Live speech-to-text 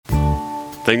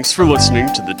Thanks for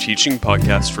listening to the teaching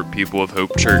podcast for People of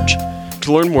Hope Church.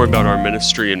 To learn more about our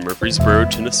ministry in Murfreesboro,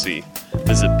 Tennessee,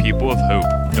 visit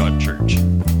peopleofhope.church.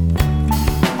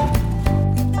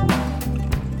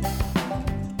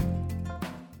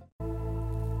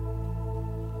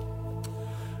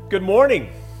 Good morning.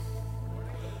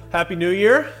 Happy New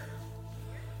Year.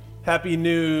 Happy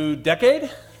new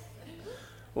decade.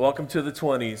 Welcome to the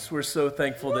 20s. We're so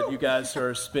thankful that you guys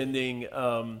are spending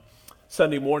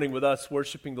Sunday morning with us,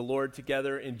 worshiping the Lord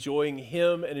together, enjoying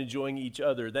Him and enjoying each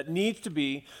other. That needs to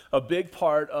be a big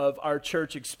part of our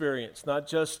church experience, not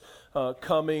just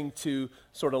coming to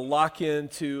sort of lock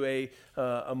into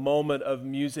a moment of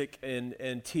music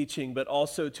and teaching, but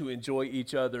also to enjoy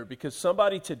each other. Because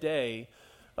somebody today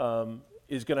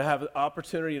is going to have an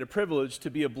opportunity and a privilege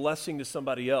to be a blessing to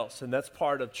somebody else, and that's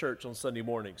part of church on Sunday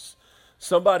mornings.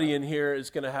 Somebody in here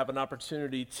is going to have an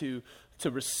opportunity to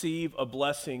receive a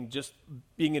blessing, just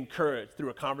being encouraged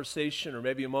through a conversation or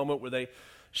maybe a moment where they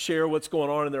share what's going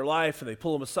on in their life and they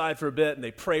pull them aside for a bit and they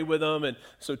pray with them. And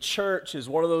so church is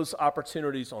one of those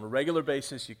opportunities on a regular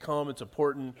basis. You come, it's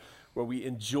important, where we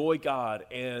enjoy God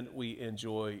and we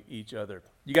enjoy each other.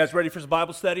 You guys ready for some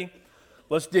Bible study?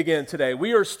 Let's dig in today.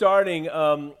 We are starting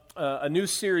a new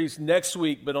series next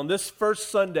week, but on this first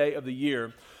Sunday of the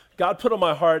year, God put on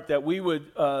my heart that we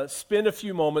would spend a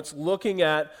few moments looking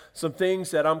at some things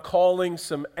that I'm calling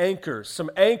some anchors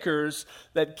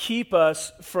that keep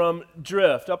us from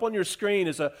drift. Up on your screen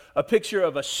is a picture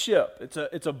of a ship.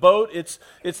 It's a boat. It's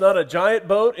not a giant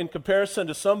boat in comparison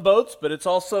to some boats, but it's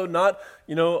also not,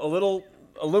 a little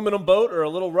aluminum boat or a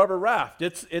little rubber raft.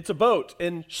 It's a boat.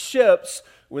 And ships,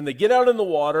 when they get out in the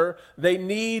water, they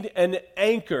need an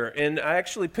anchor. And I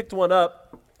actually picked one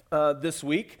up this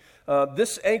week.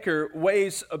 This anchor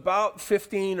weighs about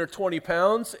 15 or 20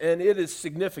 pounds, and it is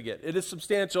significant. It is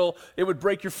substantial. It would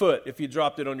break your foot if you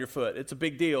dropped it on your foot. It's a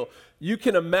big deal. You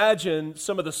can imagine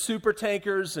some of the super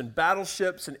tankers and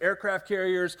battleships and aircraft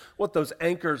carriers, what those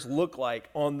anchors look like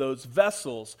on those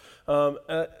vessels.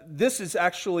 This is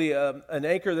actually an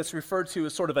anchor that's referred to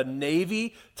as sort of a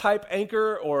Navy-type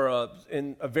anchor or a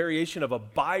variation of a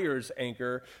buyer's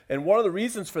anchor. And one of the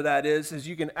reasons for that is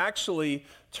you can actually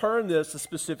turn this a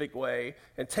specific way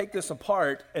and take this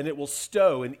apart and it will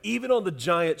stow. And even on the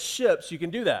giant ships, you can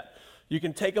do that. You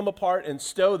can take them apart and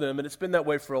stow them, and it's been that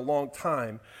way for a long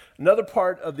time. Another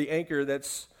part of the anchor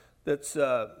that's let's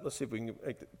see if we can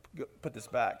put this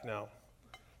back now.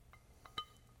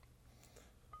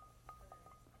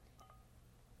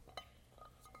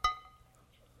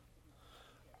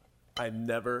 I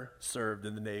never served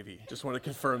in the Navy. Just want to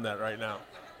confirm that right now,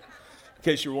 in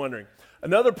case you're wondering.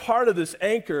 Another part of this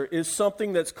anchor is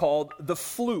something that's called the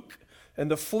fluke. And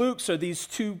the flukes are these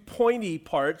two pointy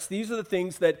parts. These are the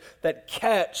things that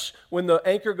catch when the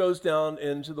anchor goes down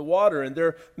into the water. And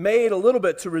they're made a little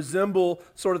bit to resemble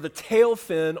sort of the tail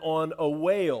fin on a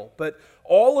whale. But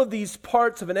all of these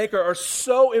parts of an anchor are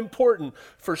so important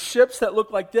for ships that look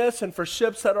like this and for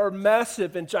ships that are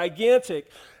massive and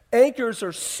gigantic. Anchors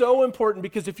are so important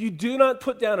because if you do not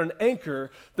put down an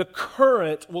anchor, the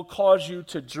current will cause you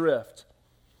to drift.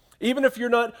 Even if you're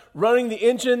not running the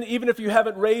engine, even if you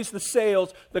haven't raised the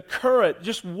sails, the current,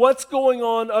 just what's going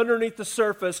on underneath the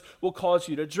surface will cause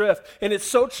you to drift. And it's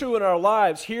so true in our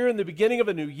lives. Here in the beginning of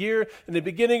a new year, in the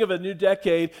beginning of a new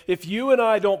decade, if you and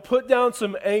I don't put down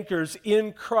some anchors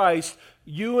in Christ,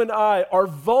 you and I are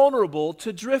vulnerable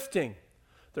to drifting.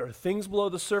 There are things below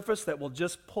the surface that will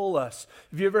just pull us.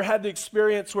 Have you ever had the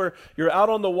experience where you're out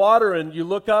on the water and you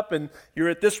look up and you're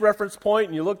at this reference point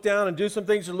and you look down and do some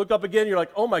things, you look up again, you're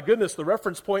like, oh my goodness, the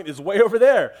reference point is way over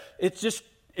there. It just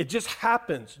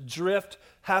happens. Drift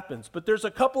happens. But there's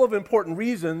a couple of important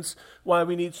reasons why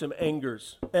we need some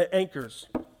anchors.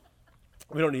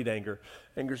 We don't need anger.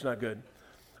 Anger's not good.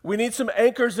 We need some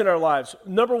anchors in our lives.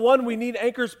 Number one, we need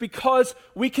anchors because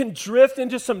we can drift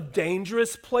into some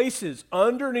dangerous places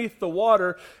underneath the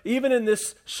water. Even in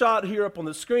this shot here up on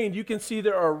the screen, you can see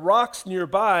there are rocks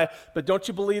nearby, but don't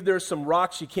you believe there's some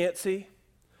rocks you can't see?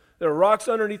 There are rocks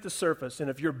underneath the surface, and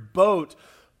if your boat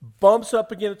bumps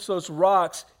up against those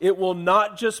rocks, it will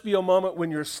not just be a moment when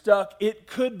you're stuck. It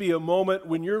could be a moment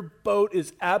when your boat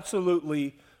is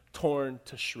absolutely torn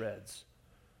to shreds.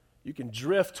 You can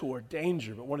drift toward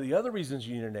danger, but one of the other reasons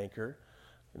you need an anchor,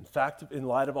 in fact, in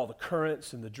light of all the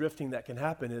currents and the drifting that can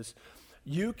happen, is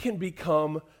you can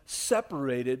become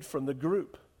separated from the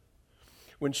group.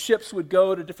 when ships would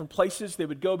go to different places, they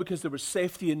would go because there was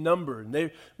safety in number. And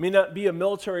they may not be a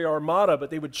military armada,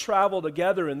 but they would travel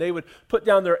together and they would put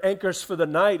down their anchors for the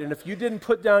night. And if you didn't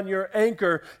put down your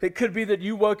anchor, it could be that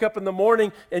you woke up in the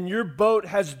morning and your boat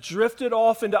has drifted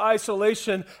off into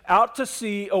isolation, out to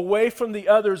sea, away from the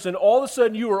others, and all of a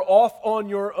sudden you are off on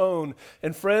your own.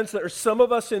 And friends, there are some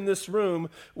of us in this room,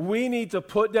 we need to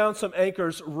put down some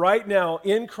anchors right now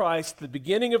in Christ, the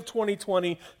beginning of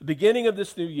 2020, the beginning of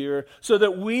this new year, so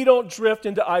that we don't drift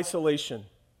into isolation.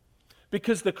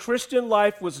 Because the Christian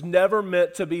life was never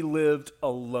meant to be lived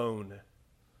alone.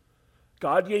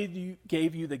 God gave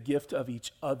you the gift of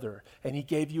each other, and He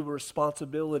gave you a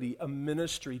responsibility, a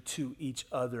ministry to each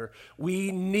other.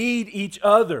 We need each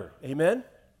other. Amen?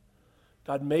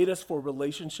 God made us for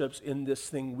relationships in this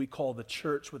thing we call the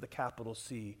church with a capital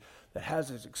C, that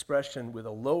has its expression with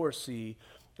a lower c,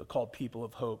 called People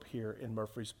of Hope here in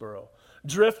Murfreesboro.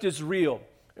 Drift is real.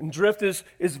 And drift is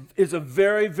a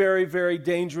very, very, very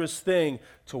dangerous thing,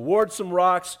 towards some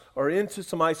rocks or into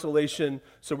some isolation.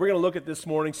 So we're going to look at this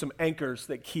morning some anchors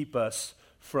that keep us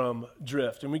from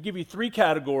drift. And we give you 3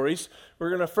 categories. We're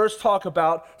going to first talk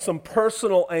about some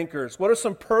personal anchors. What are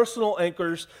some personal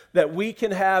anchors that we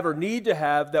can have or need to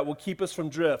have that will keep us from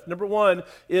drift? Number 1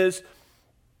 is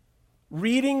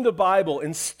reading the Bible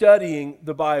and studying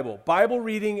the Bible. Bible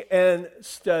reading and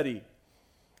study.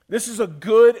 This is a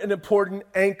good and important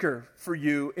anchor for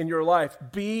you in your life.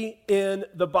 Be in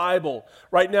the Bible.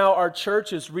 Right now, our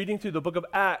church is reading through the book of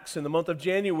Acts in the month of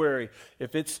January.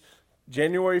 If it's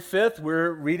January 5th,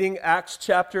 we're reading Acts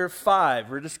chapter 5.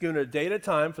 We're just doing it a day at a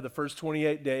time for the first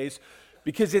 28 days.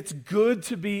 Because it's good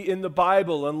to be in the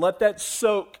Bible and let that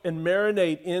soak and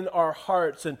marinate in our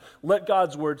hearts and let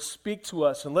God's word speak to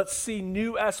us and let's see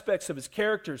new aspects of His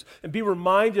characters and be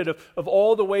reminded of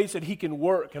all the ways that He can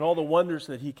work and all the wonders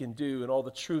that He can do and all the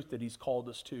truth that He's called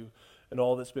us to and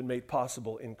all that's been made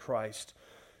possible in Christ.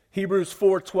 Hebrews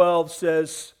 4:12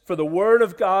 says, "For the word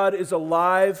of God is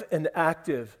alive and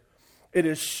active. It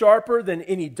is sharper than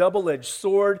any double-edged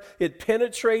sword. It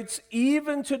penetrates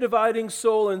even to dividing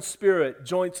soul and spirit,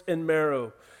 joints and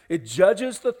marrow. It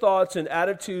judges the thoughts and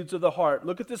attitudes of the heart."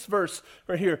 Look at this verse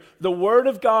right here. The Word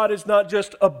of God is not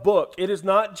just a book. It is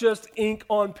not just ink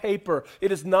on paper.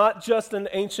 It is not just an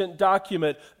ancient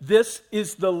document. This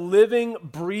is the living,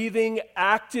 breathing,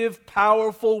 active,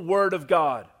 powerful Word of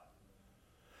God.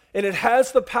 And it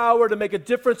has the power to make a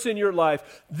difference in your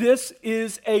life. This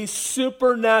is a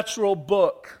supernatural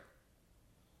book.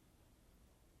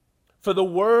 For the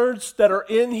words that are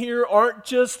in here aren't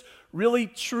just really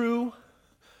true.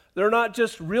 They're not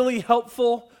just really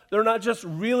helpful. They're not just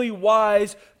really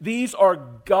wise. These are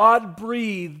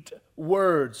God-breathed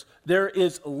words. There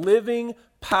is living,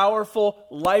 powerful,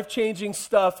 life-changing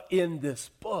stuff in this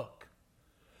book.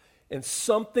 And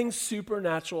something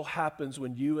supernatural happens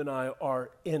when you and I are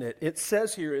in it. It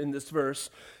says here in this verse,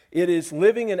 it is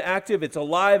living and active, it's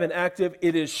alive and active,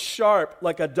 it is sharp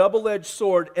like a double-edged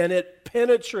sword, and it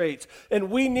penetrates.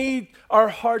 And we need our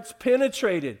hearts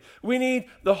penetrated. We need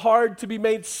the hard to be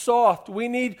made soft. We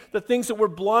need the things that we're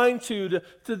blind to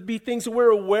be things that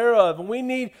we're aware of. And we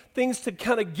need things to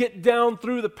kind of get down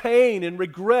through the pain and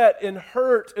regret and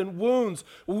hurt and wounds.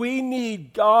 We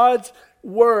need God's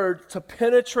word to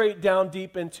penetrate down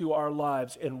deep into our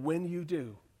lives. And when you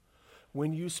do,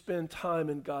 when you spend time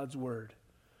in God's word,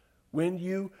 when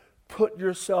you put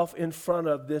yourself in front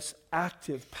of this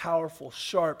active, powerful,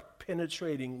 sharp,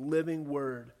 penetrating, living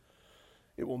word,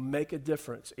 it will make a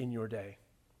difference in your day.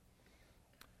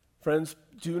 Friends,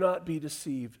 do not be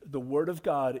deceived. The Word of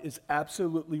God is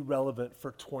absolutely relevant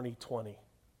for 2020.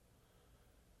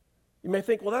 You may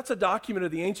think, well, that's a document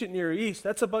of the ancient Near East.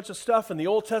 That's a bunch of stuff in the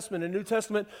Old Testament and New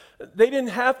Testament. They didn't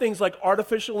have things like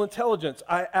artificial intelligence.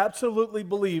 I absolutely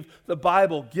believe the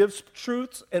Bible gives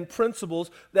truths and principles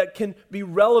that can be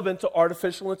relevant to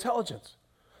artificial intelligence.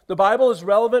 The Bible is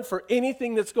relevant for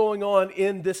anything that's going on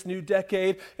in this new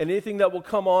decade and anything that will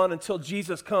come on until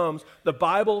Jesus comes. The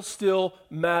Bible still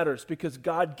matters because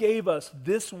God gave us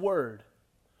this word,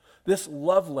 this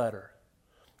love letter,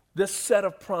 this set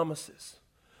of promises.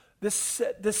 This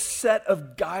set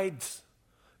of guides.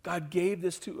 God gave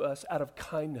this to us out of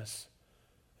kindness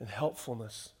and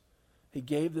helpfulness. He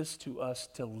gave this to us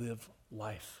to live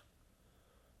life.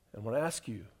 And I want to ask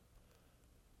you,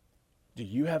 do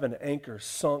you have an anchor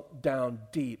sunk down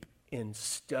deep in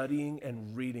studying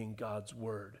and reading God's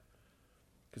word?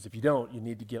 Because if you don't, you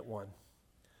need to get one.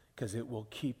 Because it will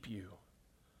keep you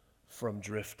from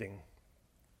drifting.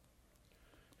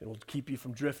 It will keep you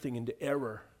from drifting into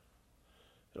error.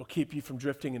 It'll keep you from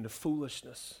drifting into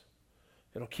foolishness.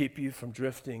 It'll keep you from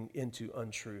drifting into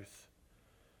untruth.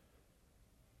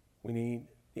 We need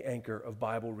the anchor of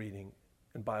Bible reading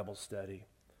and Bible study.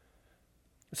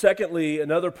 Secondly,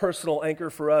 another personal anchor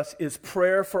for us is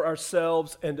prayer for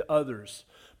ourselves and others.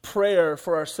 Prayer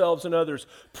for ourselves and others.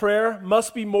 Prayer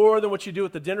must be more than what you do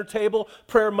at the dinner table.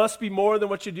 Prayer must be more than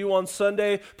what you do on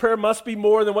Sunday. Prayer must be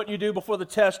more than what you do before the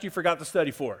test you forgot to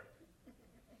study for.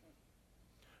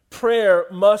 Prayer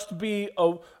must be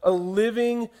a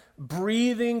living,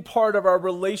 breathing part of our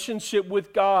relationship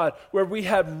with God, where we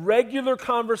have regular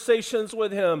conversations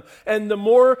with Him. And the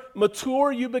more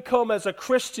mature you become as a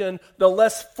Christian, the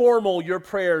less formal your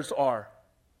prayers are.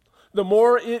 The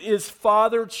more it is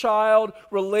father-child,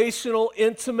 relational,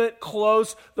 intimate,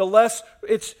 close, the less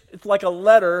it's like a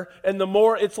letter, and the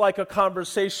more it's like a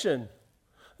conversation.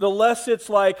 The less it's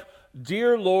like,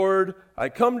 "Dear Lord, I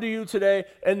come to you today,"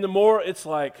 and the more it's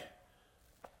like,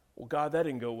 "Well, God, that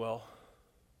didn't go well.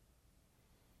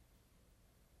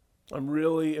 I'm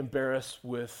really embarrassed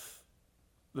with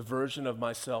the version of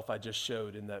myself I just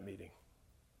showed in that meeting.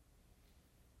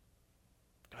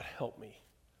 God, help me.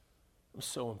 I'm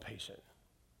so impatient."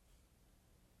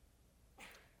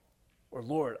 Or,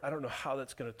 "Lord, I don't know how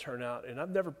that's going to turn out, and I've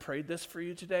never prayed this for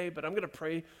you today, but I'm going to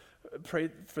pray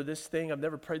for this thing. I've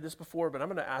never prayed this before, but I'm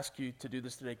going to ask you to do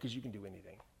this today because you can do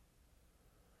anything."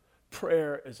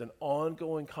 Prayer is an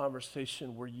ongoing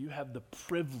conversation where you have the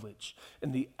privilege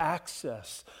and the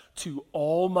access to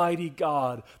Almighty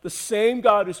God. The same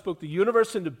God who spoke the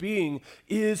universe into being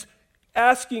is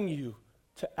asking you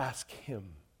to ask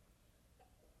Him.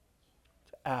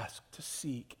 To ask, to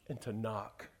seek, and to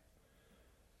knock.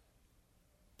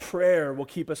 Prayer will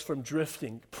keep us from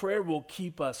drifting. Prayer will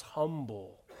keep us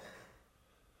humble.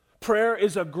 Prayer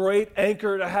is a great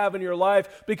anchor to have in your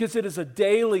life because it is a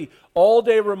daily,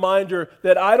 all-day reminder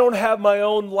that I don't have my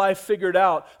own life figured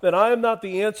out, that I am not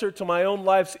the answer to my own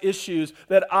life's issues,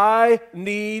 that I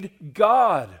need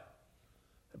God.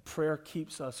 And prayer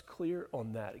keeps us clear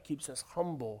on that. It keeps us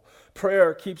humble.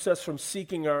 Prayer keeps us from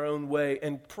seeking our own way.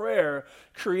 And prayer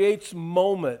creates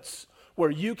moments where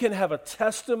you can have a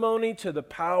testimony to the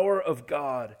power of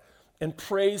God and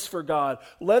praise for God.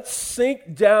 Let's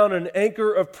sink down an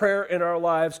anchor of prayer in our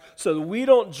lives so that we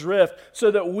don't drift,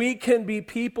 so that we can be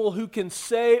people who can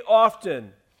say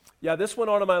often, "Yeah, this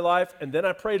went on in my life, and then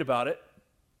I prayed about it.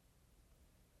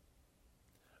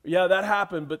 Yeah, that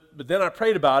happened, but then I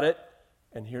prayed about it,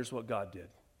 and here's what God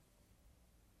did."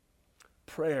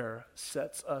 Prayer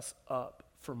sets us up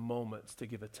for moments to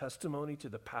give a testimony to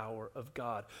the power of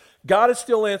God. God is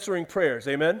still answering prayers,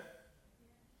 amen?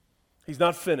 He's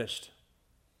not finished.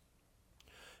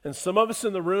 And some of us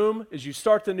in the room, as you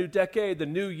start the new decade, the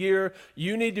new year,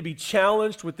 you need to be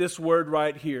challenged with this word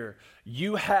right here.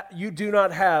 You do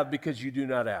not have because you do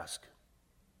not ask.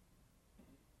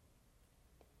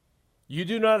 You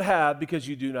do not have because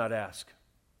you do not ask.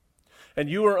 And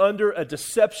you are under a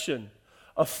deception,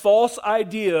 a false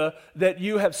idea that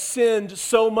you have sinned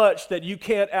so much that you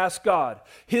can't ask God.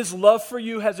 His love for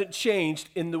you hasn't changed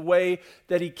in the way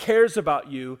that He cares about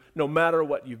you no matter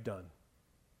what you've done.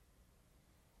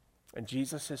 And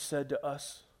Jesus has said to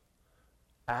us,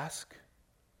 ask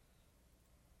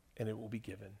and it will be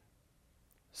given.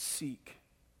 Seek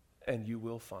and you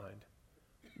will find.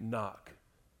 Knock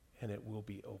and it will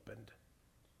be opened.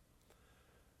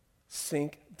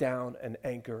 Sink down an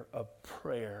anchor of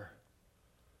prayer.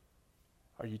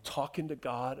 Are you talking to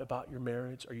God about your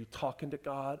marriage? Are you talking to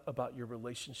God about your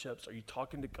relationships? Are you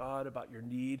talking to God about your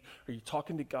need? Are you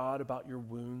talking to God about your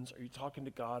wounds? Are you talking to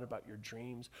God about your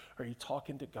dreams? Are you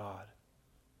talking to God?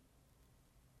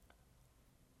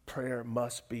 Prayer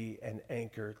must be an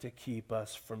anchor to keep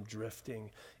us from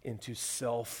drifting into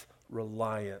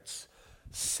self-reliance.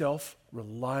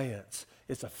 Self-reliance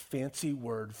is a fancy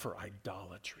word for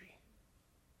idolatry.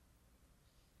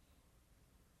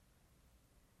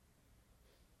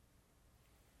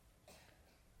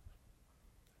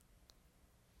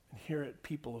 Here at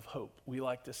People of Hope, we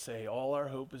like to say all our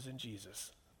hope is in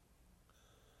Jesus.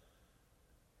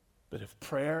 But if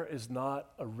prayer is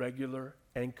not a regular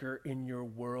anchor in your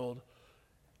world,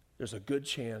 there's a good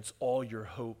chance all your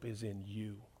hope is in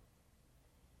you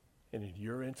and in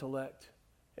your intellect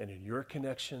and in your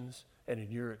connections and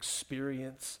in your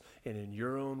experience and in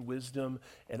your own wisdom.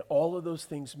 And all of those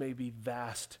things may be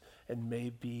vast and may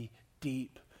be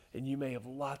deep, and you may have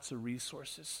lots of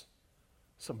resources.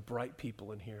 Some bright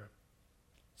people in here,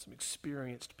 some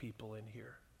experienced people in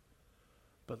here.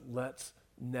 But let's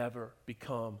never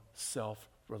become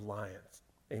self-reliant.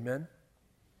 Amen?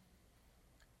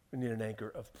 We need an anchor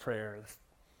of prayer.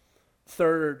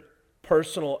 Third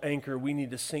personal anchor we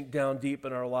need to sink down deep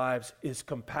in our lives is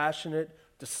compassionate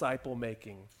disciple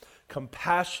making.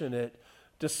 Compassionate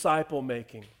disciple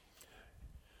making.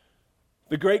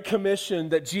 The Great Commission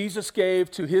that Jesus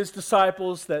gave to his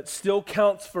disciples that still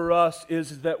counts for us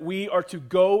is that we are to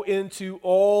go into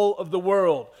all of the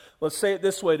world. Let's say it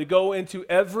this way, to go into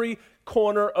every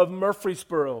corner of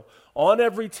Murfreesboro, on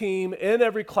every team, in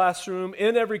every classroom,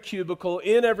 in every cubicle,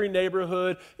 in every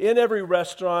neighborhood, in every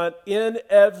restaurant, in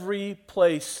every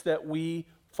place that we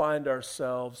find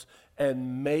ourselves,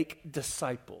 and make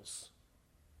disciples.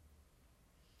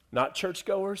 Not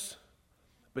churchgoers,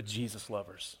 but Jesus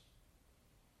lovers.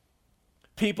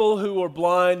 People who are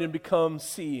blind and become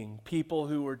seeing. People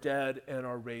who are dead and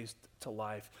are raised to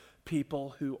life.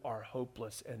 People who are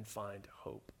hopeless and find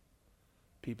hope.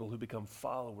 People who become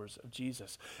followers of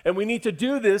Jesus. And we need to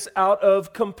do this out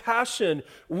of compassion.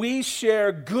 We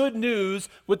share good news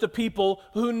with the people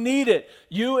who need it.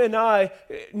 You and I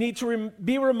need to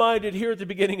be reminded here at the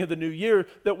beginning of the new year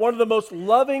that one of the most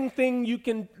loving things you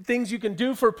can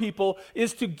do for people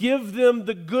is to give them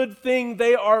the good thing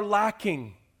they are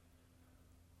lacking.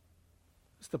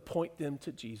 Is to point them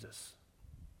to Jesus.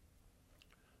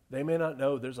 They may not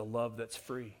know there's a love that's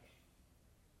free.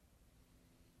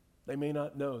 They may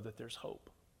not know that there's hope.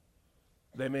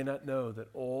 They may not know that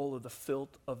all of the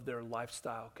filth of their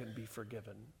lifestyle can be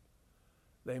forgiven.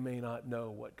 They may not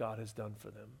know what God has done for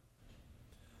them.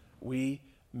 We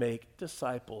make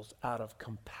disciples out of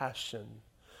compassion.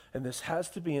 And this has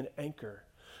to be an anchor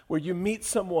where you meet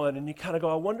someone and you kind of go,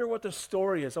 I wonder what the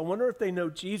story is. I wonder if they know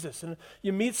Jesus. And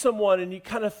you meet someone and you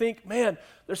kind of think, man,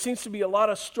 there seems to be a lot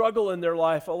of struggle in their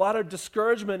life, a lot of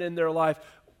discouragement in their life.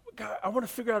 God, I want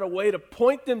to figure out a way to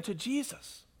point them to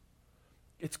Jesus.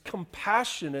 It's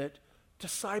compassionate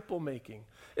disciple making.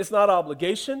 It's not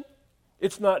obligation.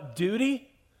 It's not duty.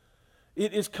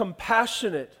 It is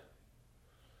compassionate.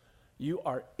 You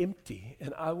are empty,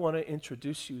 and I want to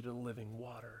introduce you to living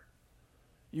water.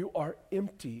 You are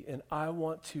empty, and I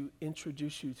want to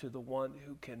introduce you to the one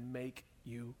who can make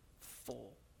you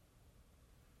full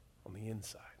on the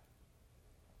inside.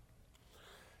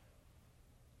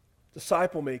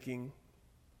 Disciple making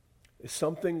is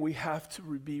something we have to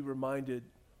be reminded.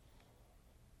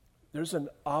 There's an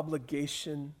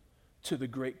obligation to the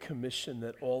Great Commission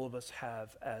that all of us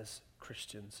have as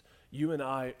Christians. You and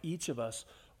I, each of us,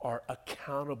 are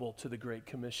accountable to the Great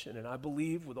Commission. And I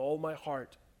believe with all my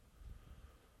heart,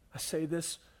 I say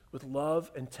this with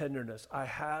love and tenderness, I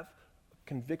have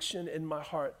conviction in my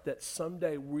heart that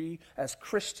someday we as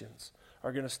Christians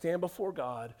are going to stand before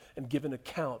God and give an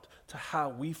account to how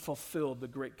we fulfilled the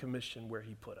Great Commission where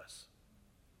he put us.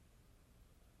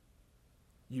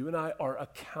 You and I are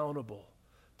accountable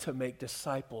to make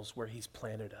disciples where he's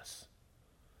planted us.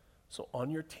 So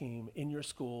on your team, in your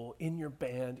school, in your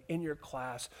band, in your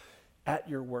class, at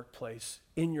your workplace,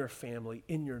 in your family,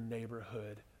 in your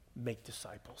neighborhood, make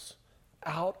disciples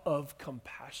out of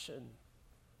compassion.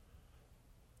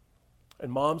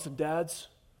 And moms and dads,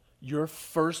 your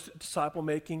first disciple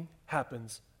making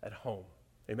happens at home.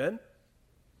 Amen?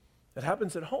 It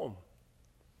happens at home.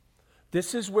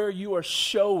 This is where you are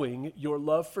showing your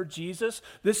love for Jesus.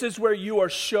 This is where you are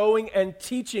showing and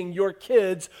teaching your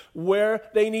kids where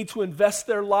they need to invest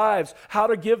their lives, how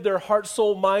to give their heart,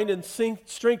 soul, mind, and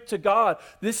strength to God.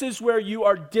 This is where you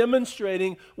are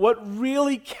demonstrating what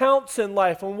really counts in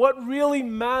life and what really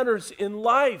matters in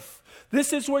life.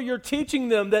 This is where you're teaching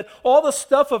them that all the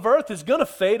stuff of earth is going to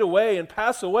fade away and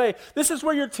pass away. This is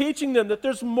where you're teaching them that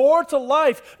there's more to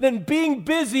life than being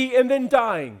busy and then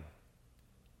dying.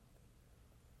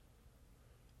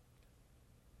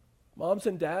 Moms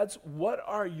and dads, what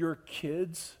are your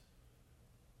kids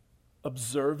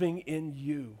observing in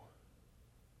you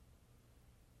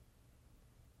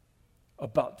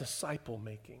about disciple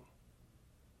making?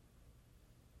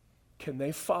 Can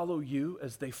they follow you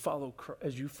as you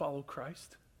follow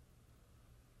Christ?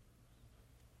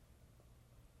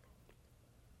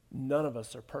 None of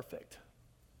us are perfect.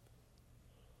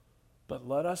 But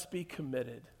let us be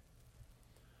committed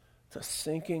to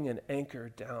sinking an anchor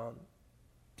down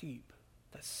deep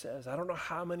that says, I don't know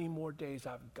how many more days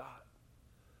I've got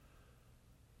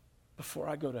before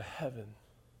I go to heaven,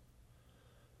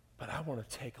 but I want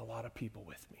to take a lot of people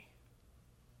with me.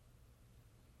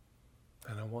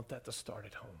 And I want that to start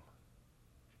at home.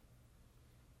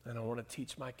 And I want to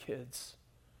teach my kids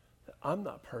that I'm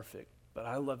not perfect, but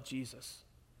I love Jesus.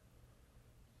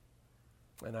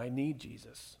 And I need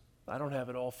Jesus. I don't have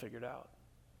it all figured out.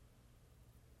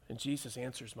 And Jesus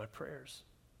answers my prayers.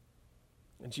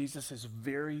 And Jesus is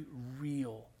very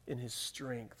real in his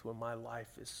strength when my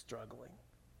life is struggling.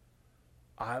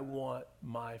 I want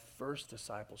my first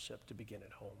discipleship to begin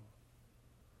at home.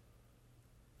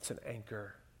 It's an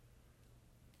anchor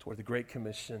toward the Great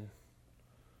Commission,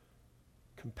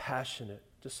 compassionate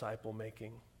disciple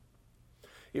making.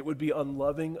 It would be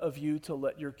unloving of you to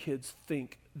let your kids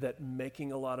think that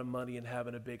making a lot of money and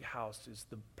having a big house is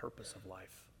the purpose of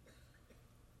life.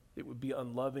 It would be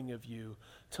unloving of you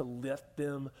to let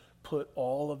them put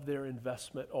all of their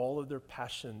investment, all of their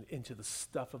passion into the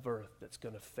stuff of earth that's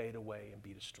going to fade away and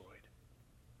be destroyed.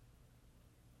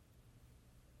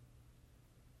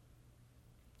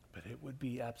 But it would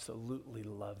be absolutely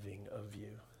loving of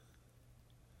you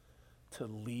to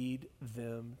lead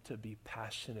them to be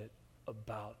passionate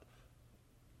about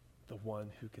the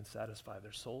one who can satisfy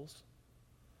their souls,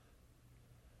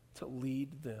 to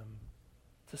lead them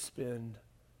to spend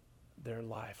their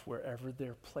life wherever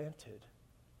they're planted,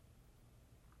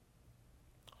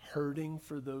 hurting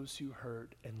for those who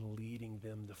hurt and leading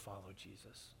them to follow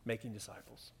Jesus, making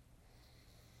disciples.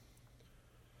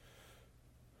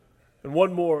 And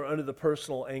one more under the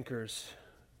personal anchors,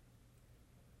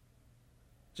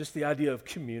 just the idea of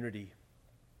community.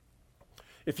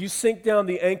 If you sink down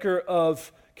the anchor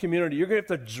of community, you're going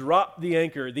to have to drop the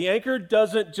anchor. The anchor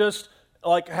doesn't just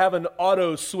like have an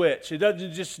auto switch. It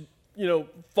doesn't just,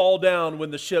 fall down when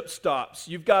the ship stops.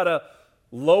 You've got to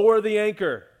lower the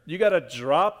anchor. You got to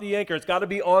drop the anchor. It's got to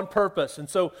be on purpose. And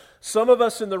so some of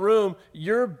us in the room,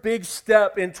 your big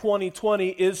step in 2020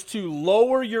 is to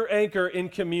lower your anchor in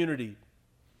community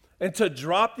and to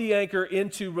drop the anchor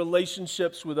into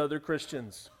relationships with other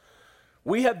Christians.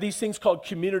 We have these things called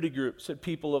community groups at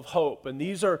People of Hope, and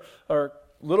these are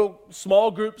little small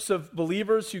groups of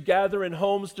believers who gather in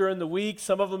homes during the week.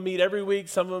 Some of them meet every week.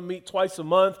 Some of them meet twice a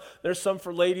month. There's some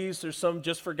for ladies. There's some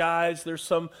just for guys. There's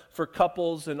some for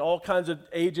couples and all kinds of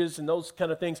ages and those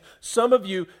kind of things. Some of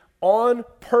you, on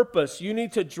purpose, you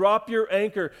need to drop your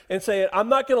anchor and say, I'm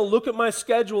not going to look at my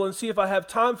schedule and see if I have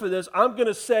time for this. I'm going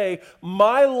to say,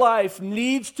 my life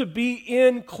needs to be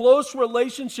in close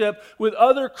relationship with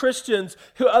other Christians,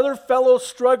 other fellow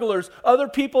strugglers, other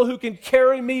people who can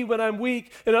carry me when I'm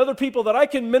weak, and other people that I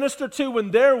can minister to when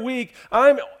they're weak.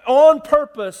 I'm on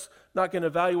purpose not going to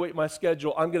evaluate my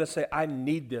schedule. I'm going to say, I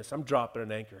need this. I'm dropping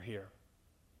an anchor here.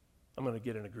 I'm going to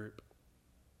get in a group.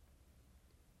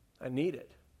 I need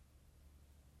it.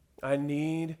 I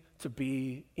need to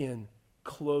be in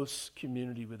close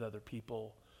community with other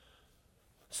people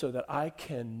so that I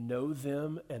can know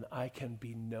them and I can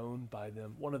be known by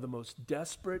them. One of the most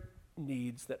desperate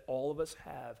needs that all of us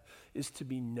have is to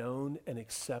be known and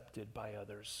accepted by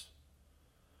others.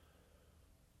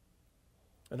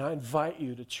 And I invite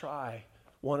you to try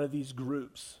one of these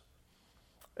groups.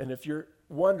 And if you're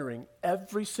wondering,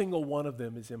 every single one of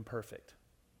them is imperfect.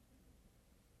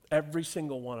 Every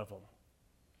single one of them.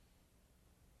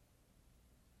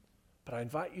 But I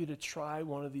invite you to try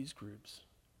one of these groups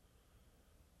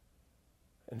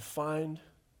and find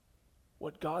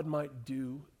what God might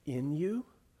do in you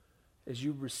as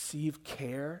you receive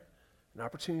care and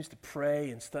opportunities to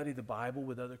pray and study the Bible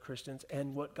with other Christians,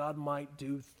 and what God might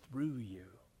do through you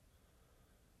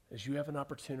as you have an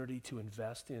opportunity to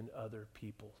invest in other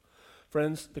people.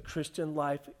 Friends, the Christian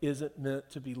life isn't meant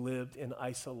to be lived in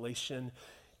isolation.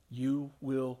 You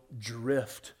will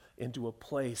drift into a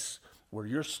place where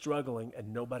you're struggling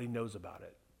and nobody knows about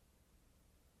it.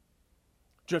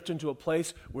 Drift into a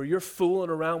place where you're fooling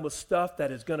around with stuff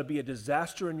that is going to be a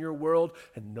disaster in your world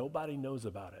and nobody knows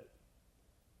about it.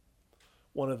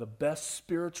 One of the best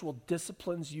spiritual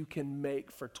disciplines you can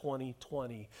make for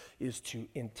 2020 is to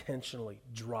intentionally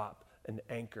drop an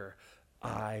anchor.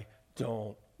 I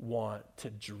don't want to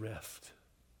drift.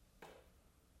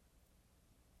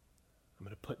 I'm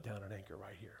going to put down an anchor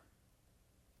right here.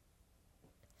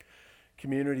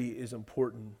 Community is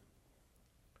important.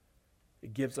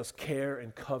 It gives us care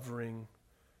and covering,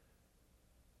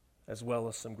 as well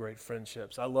as some great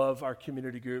friendships. I love our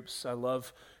community groups. I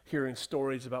love hearing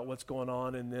stories about what's going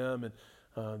on in them.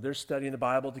 And they're studying the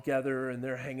Bible together, and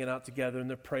they're hanging out together, and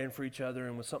they're praying for each other.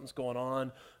 And when something's going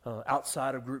on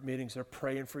outside of group meetings, they're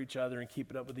praying for each other and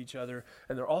keeping up with each other.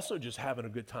 And they're also just having a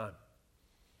good time.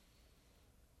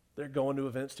 They're going to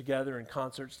events together and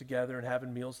concerts together and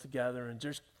having meals together and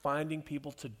just finding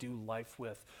people to do life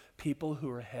with, people who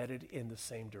are headed in the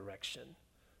same direction.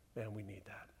 Man, we need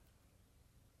that.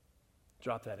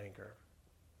 Drop that anchor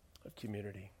of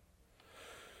community.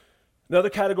 Another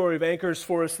category of anchors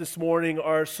for us this morning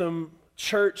are some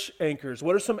church anchors.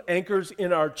 What are some anchors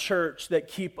in our church that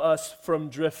keep us from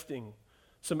drifting?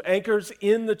 Some anchors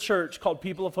in the church called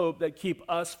People of Hope that keep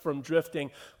us from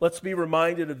drifting. Let's be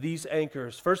reminded of these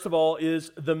anchors. First of all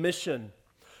is the mission.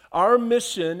 Our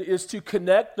mission is to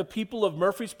connect the people of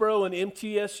Murfreesboro and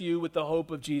MTSU with the hope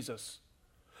of Jesus.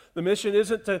 The mission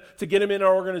isn't to get them in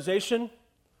our organization.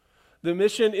 The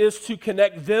mission is to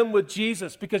connect them with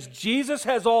Jesus because Jesus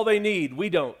has all they need. We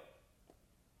don't.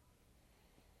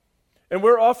 And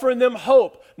we're offering them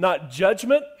hope, not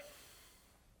judgment.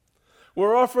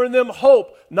 We're offering them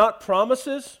hope, not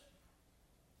promises.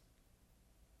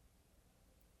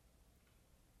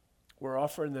 We're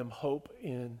offering them hope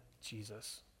in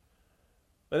Jesus.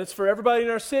 And it's for everybody in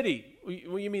our city.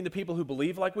 You mean the people who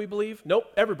believe like we believe? Nope,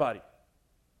 everybody.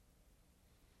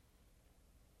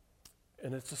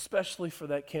 And it's especially for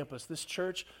that campus. This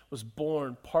church was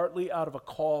born partly out of a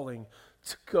calling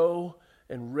to go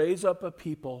and raise up a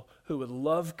people who would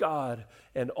love God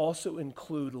and also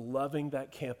include loving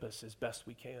that campus as best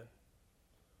we can.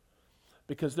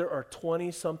 Because there are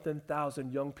 20-something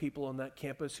thousand young people on that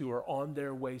campus who are on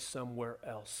their way somewhere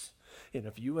else. And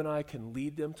if you and I can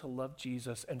lead them to love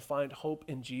Jesus and find hope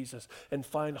in Jesus and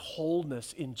find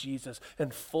wholeness in Jesus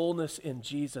and fullness in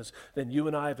Jesus, then you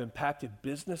and I have impacted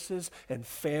businesses and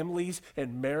families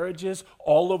and marriages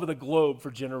all over the globe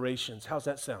for generations. How's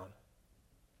that sound?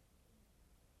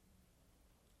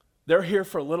 They're here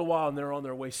for a little while and they're on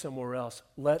their way somewhere else.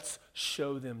 Let's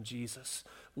show them Jesus.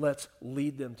 Let's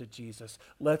lead them to Jesus.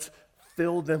 Let's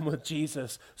fill them with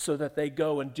Jesus so that they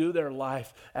go and do their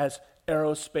life as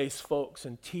aerospace folks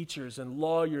and teachers and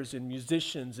lawyers and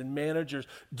musicians and managers,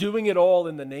 doing it all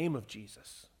in the name of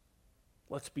Jesus.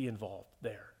 Let's be involved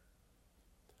there.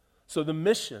 So the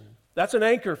mission, that's an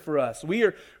anchor for us. We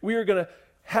are going to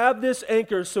have this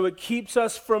anchor so it keeps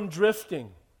us from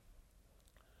drifting.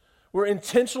 We're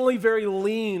intentionally very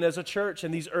lean as a church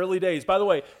in these early days. By the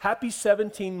way, happy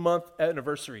 17-month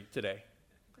anniversary today.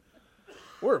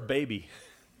 We're a baby.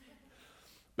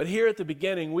 But here at the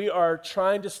beginning, we are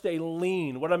trying to stay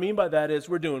lean. What I mean by that is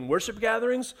we're doing worship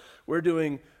gatherings, we're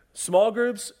doing small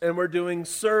groups, and we're doing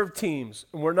serve teams.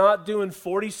 And we're not doing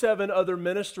 47 other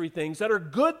ministry things that are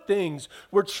good things.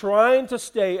 We're trying to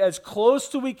stay as close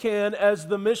to we can as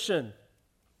the mission.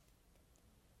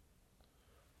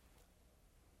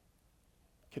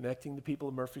 Connecting the people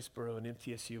of Murfreesboro and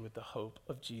MTSU with the hope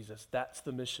of Jesus. That's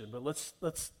the mission. But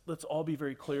let's all be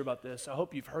very clear about this. I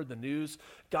hope you've heard the news.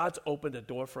 God's opened a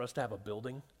door for us to have a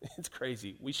building. It's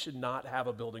crazy. We should not have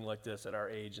a building like this at our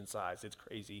age and size. It's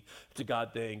crazy. It's a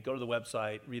God thing. Go to the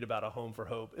website, read about a home for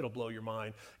hope. It'll blow your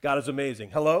mind. God is amazing.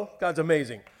 Hello? God's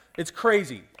amazing. It's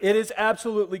crazy. It is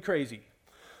absolutely crazy.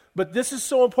 But this is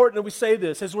so important that we say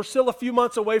this, as we're still a few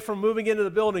months away from moving into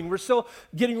the building. We're still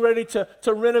getting ready to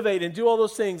renovate and do all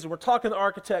those things. And we're talking to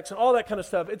architects and all that kind of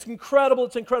stuff. It's incredible,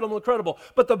 it's incredible, incredible.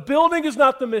 But the building is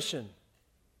not the mission.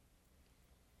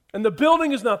 And the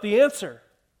building is not the answer.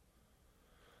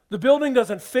 The building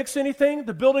doesn't fix anything.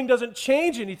 The building doesn't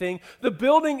change anything. The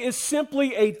building is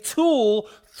simply a tool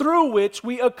through which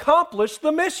we accomplish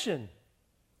the mission.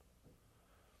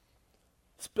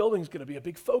 This building's going to be a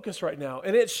big focus right now,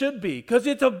 and it should be, because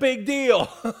it's a big deal.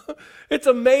 It's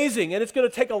amazing, and it's going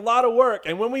to take a lot of work.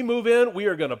 And when we move in, we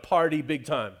are going to party big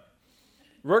time.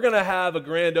 We're going to have a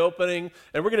grand opening,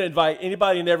 and we're going to invite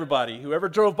anybody and everybody, whoever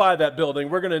drove by that building,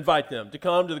 we're going to invite them to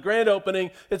come to the grand opening.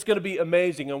 It's going to be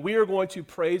amazing, and we are going to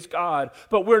praise God,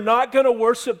 but we're not going to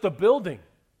worship the building.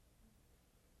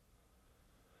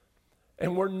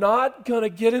 And we're not going to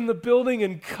get in the building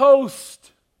and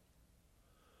coast.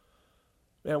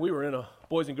 Man, we were in a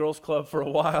Boys and Girls Club for a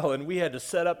while, and we had to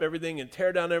set up everything and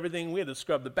tear down everything. We had to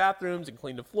scrub the bathrooms and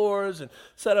clean the floors and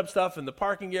set up stuff in the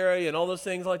parking area and all those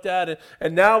things like that.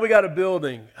 And now we got a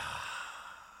building.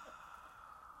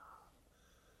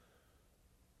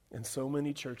 And so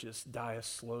many churches die a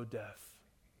slow death.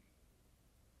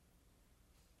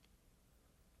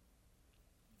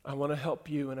 I want to help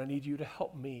you, and I need you to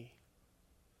help me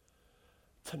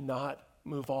to not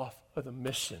move off of the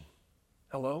mission.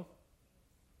 Hello?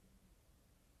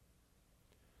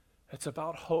 It's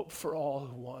about hope for all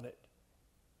who want it.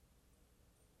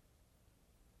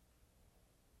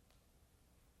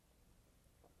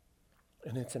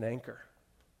 And it's an anchor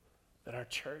that our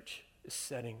church is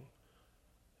setting,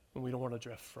 and we don't want to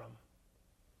drift from.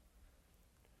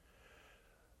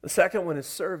 The second one is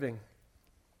serving.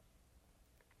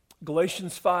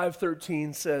 Galatians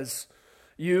 5:13 says,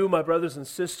 "You, my brothers and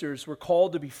sisters, were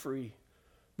called to be free.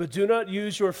 But do not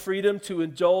use your freedom to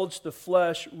indulge the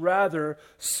flesh. Rather,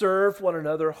 serve one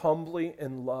another humbly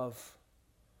in love."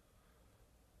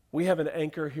 We have an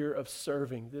anchor here of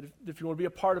serving. That if you want to be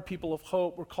a part of People of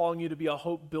Hope, we're calling you to be a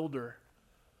hope builder.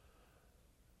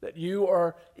 That you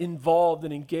are involved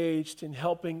and engaged in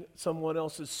helping someone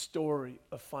else's story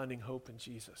of finding hope in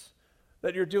Jesus.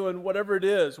 That you're doing whatever it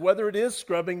is, whether it is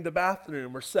scrubbing the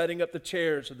bathroom or setting up the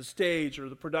chairs or the stage or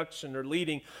the production or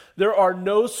leading. There are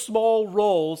no small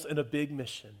roles in a big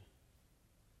mission.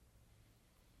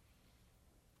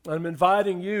 I'm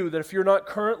inviting you that if you're not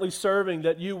currently serving,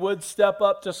 that you would step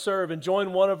up to serve and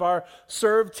join one of our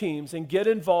serve teams and get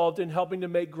involved in helping to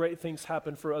make great things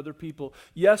happen for other people.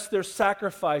 Yes, there's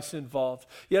sacrifice involved.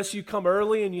 Yes, you come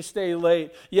early and you stay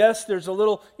late. Yes, there's a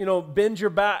little, bend your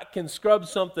back and scrub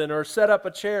something or set up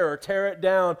a chair or tear it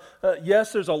down.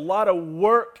 Yes, there's a lot of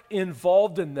work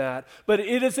involved in that. But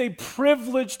it is a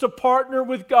privilege to partner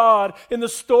with God in the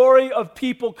story of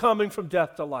people coming from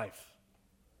death to life.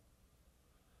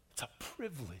 It's a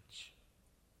privilege.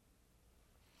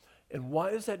 And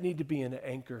why does that need to be an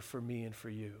anchor for me and for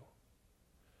you?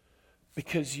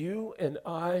 Because you and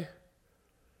I,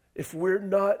 if we're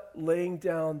not laying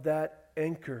down that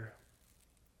anchor,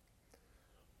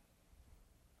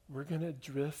 we're going to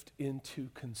drift into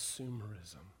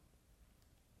consumerism.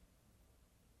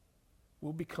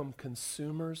 We'll become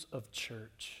consumers of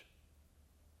church.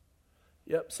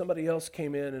 Yep, somebody else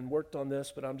came in and worked on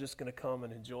this, but I'm just going to come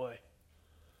and enjoy.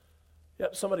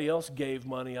 Yep, somebody else gave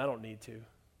money, I don't need to.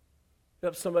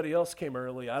 Yep, somebody else came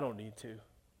early, I don't need to.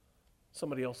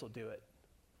 Somebody else will do it.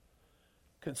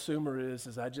 Consumer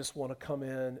is I just want to come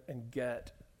in and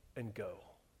get and go.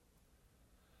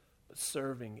 But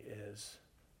serving is,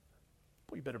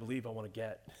 well, you better believe I want to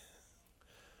get.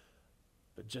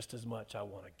 But just as much I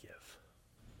want to give.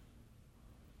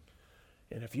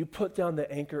 And if you put down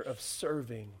the anchor of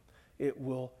serving, it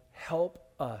will help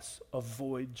us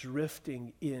avoid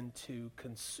drifting into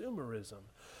consumerism.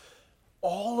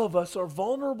 All of us are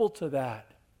vulnerable to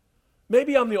that.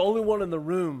 Maybe I'm the only one in the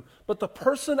room, but the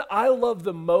person I love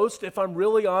the most, if I'm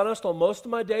really honest, on most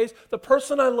of my days, the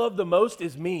person I love the most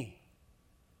is me.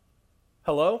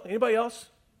 Hello? Anybody else?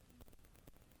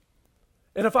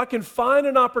 And if I can find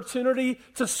an opportunity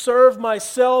to serve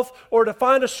myself or to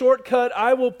find a shortcut,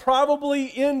 I will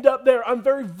probably end up there. I'm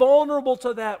very vulnerable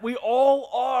to that. We all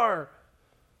are.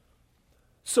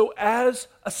 So as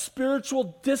a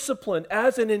spiritual discipline,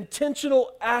 as an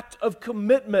intentional act of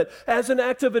commitment, as an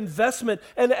act of investment,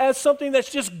 and as something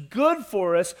that's just good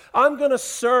for us, I'm going to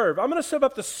serve. I'm going to step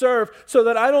up to serve so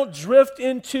that I don't drift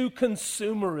into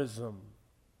consumerism.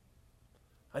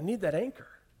 I need that anchor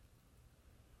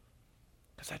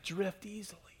because I drift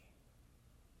easily.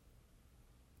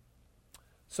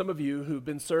 Some of you who've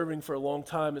been serving for a long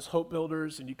time as hope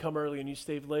builders and you come early and you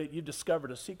stay late, you've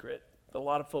discovered a secret that a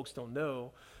lot of folks don't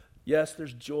know. Yes,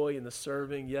 there's joy in the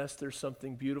serving. Yes, there's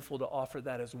something beautiful to offer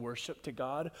that as worship to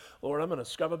God. Lord, I'm going to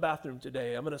scrub a bathroom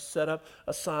today. I'm going to set up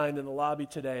a sign in the lobby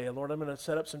today. And Lord, I'm going to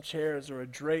set up some chairs or a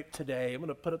drape today. I'm going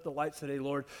to put up the lights today,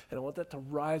 Lord, and I want that to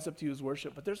rise up to you as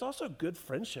worship. But there's also good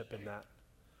friendship in that.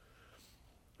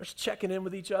 There's checking in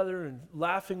with each other and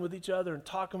laughing with each other and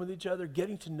talking with each other,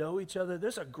 getting to know each other.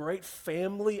 There's a great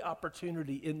family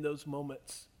opportunity in those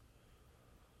moments.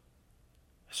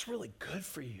 It's really good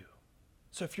for you.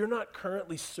 So if you're not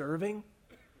currently serving,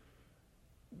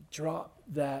 drop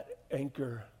that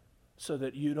anchor so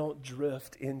that you don't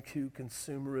drift into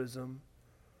consumerism.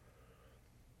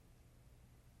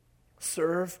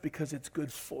 Serve because it's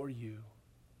good for you.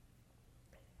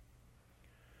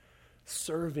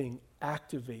 Serving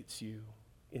activates you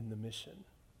in the mission.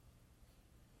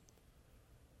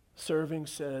 Serving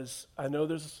says, I know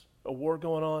there's a war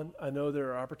going on. I know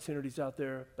there are opportunities out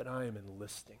there, but I am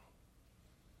enlisting.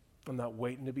 I'm not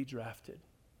waiting to be drafted.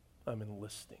 I'm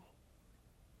enlisting.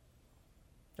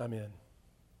 I'm in.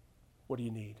 What do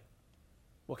you need?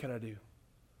 What can I do?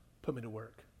 Put me to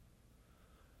work.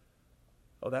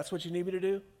 Oh, that's what you need me to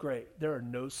do? Great. There are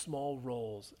no small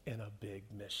roles in a big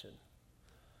mission.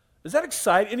 Does that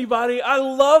excite anybody? I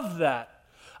love that.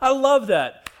 I love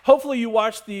that. Hopefully you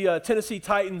watched the Tennessee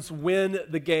Titans win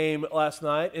the game last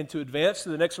night and to advance to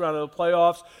the next round of the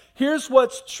playoffs. Here's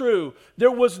what's true.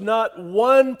 There was not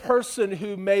one person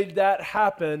who made that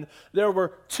happen. There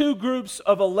were 2 groups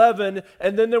of 11,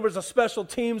 and then there was a special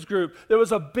teams group. There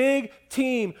was a big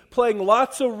team playing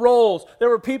lots of roles. There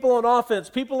were people on offense,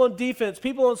 people on defense,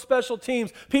 people on special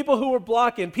teams, people who were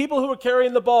blocking, people who were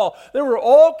carrying the ball. There were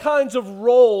all kinds of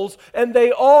roles, and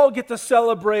they all get to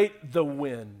celebrate the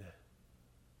win.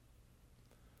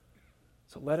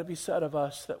 So let it be said of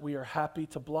us that we are happy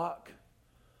to block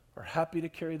or happy to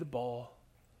carry the ball,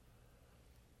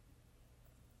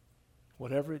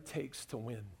 whatever it takes to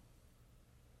win.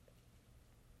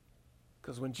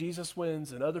 Because when Jesus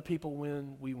wins and other people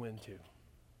win, we win too.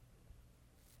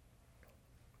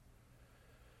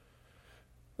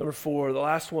 Number 4, the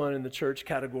last one in the church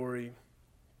category,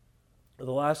 the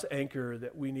last anchor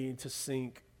that we need to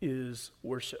sink is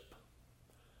worship.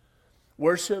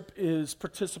 Worship is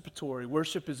participatory.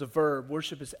 Worship is a verb.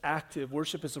 Worship is active.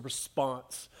 Worship is a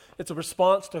response. It's a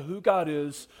response to who God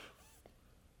is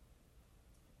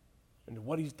and to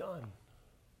what He's done.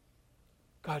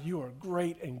 God, you are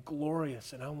great and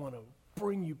glorious, and I want to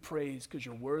bring you praise because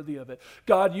you're worthy of it.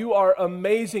 God, you are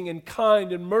amazing and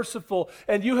kind and merciful,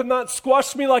 and you have not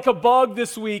squashed me like a bug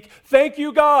this week. Thank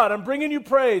you, God. I'm bringing you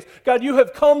praise. God, you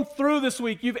have come through this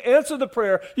week. You've answered the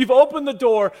prayer. You've opened the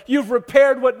door. You've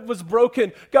repaired what was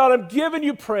broken. God, I'm giving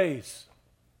you praise.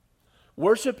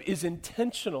 Worship is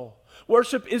intentional.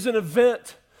 Worship is an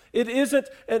event. It isn't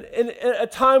a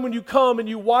time when you come and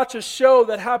you watch a show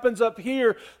that happens up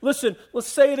here. Listen, let's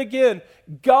say it again.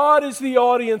 God is the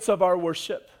audience of our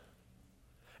worship.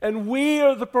 And we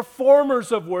are the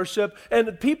performers of worship. And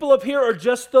the people up here are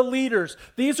just the leaders.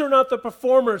 These are not the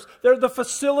performers. They're the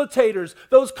facilitators.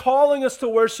 Those calling us to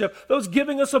worship. Those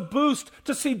giving us a boost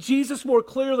to see Jesus more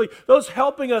clearly. Those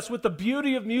helping us with the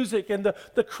beauty of music and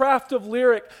the craft of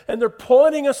lyric. And they're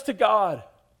pointing us to God.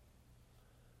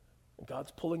 And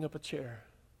God's pulling up a chair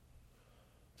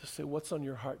to say, what's on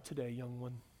your heart today, young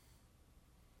one?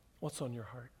 What's on your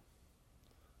heart?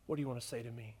 What do you want to say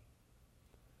to me?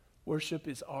 Worship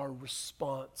is our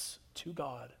response to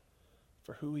God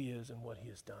for who he is and what he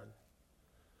has done.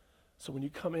 So when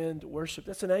you come in to worship,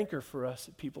 that's an anchor for us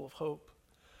at People of Hope.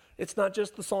 It's not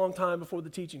just the song time before the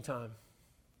teaching time.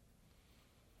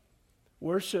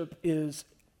 Worship is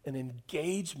an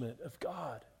engagement of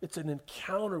God. It's an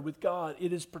encounter with God.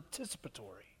 It is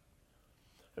participatory.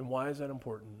 And why is that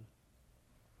important?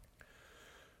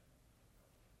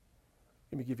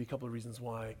 Let me give you a couple of reasons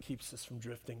why it keeps us from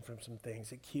drifting from some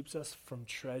things. It keeps us from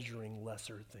treasuring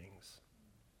lesser things.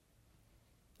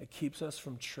 It keeps us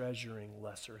from treasuring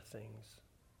lesser things.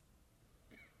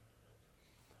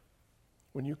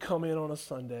 When you come in on a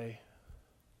Sunday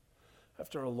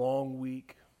after a long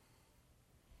week,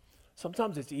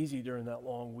 sometimes it's easy during that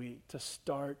long week to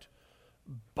start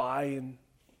buying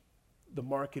the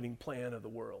marketing plan of the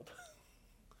world.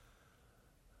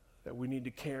 That we need to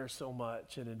care so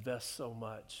much and invest so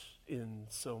much in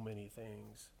so many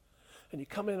things. And you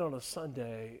come in on a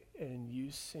Sunday and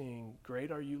you sing,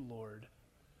 "Great are you, Lord.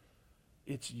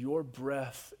 It's your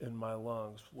breath in my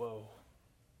lungs." Whoa.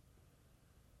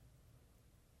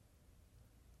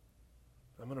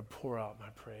 I'm going to pour out my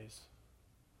praise.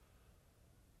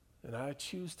 And I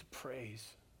choose to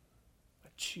praise. I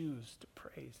choose to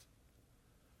praise.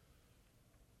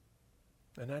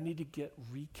 And I need to get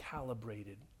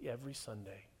recalibrated every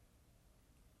Sunday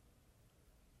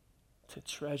to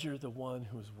treasure the one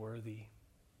who is worthy,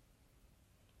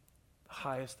 the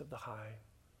highest of the high,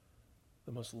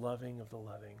 the most loving of the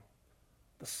loving,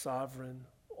 the sovereign,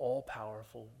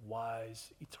 all-powerful,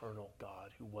 wise, eternal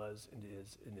God who was and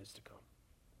is to come.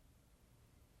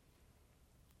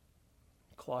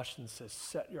 Colossians says,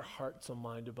 set your hearts on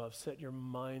mind above. Set your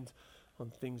minds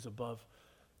on things above.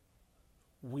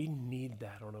 We need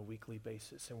that on a weekly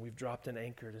basis. And we've dropped an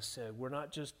anchor to say, we're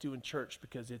not just doing church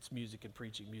because it's music and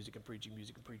preaching, music and preaching,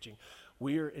 music and preaching.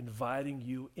 We're inviting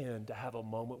you in to have a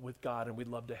moment with God, and we'd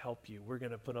love to help you. We're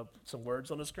going to put up some words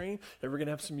on the screen, and we're going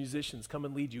to have some musicians come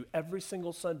and lead you every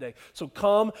single Sunday. So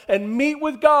come and meet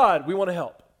with God. We want to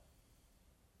help.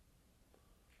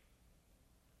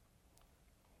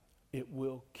 It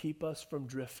will keep us from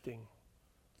drifting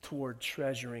toward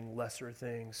treasuring lesser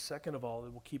things. Second of all,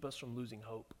 it will keep us from losing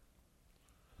hope.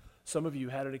 Some of you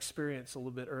had an experience a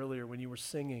little bit earlier when you were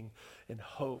singing, and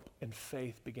hope and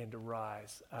faith began to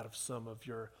rise out of some of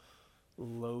your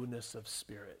lowness of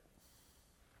spirit.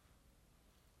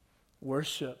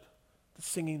 Worship,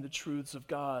 singing the truths of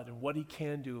God and what he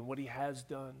can do and what he has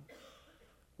done,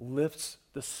 lifts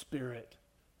the spirit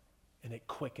and it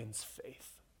quickens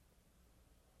faith.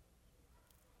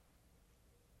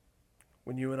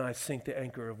 When you and I sink the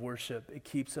anchor of worship, it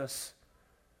keeps us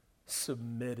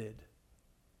submitted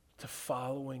to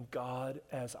following God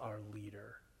as our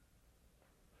leader.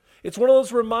 It's one of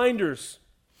those reminders.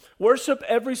 Worship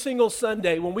every single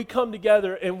Sunday, when we come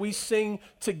together and we sing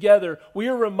together, we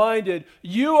are reminded,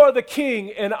 you are the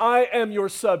king and I am your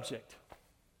subject.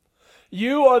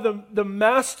 You are the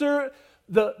master,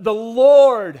 the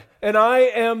Lord, and I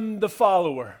am the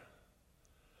follower.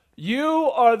 You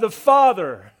are the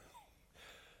father,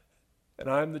 and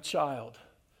I'm the child.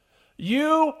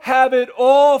 You have it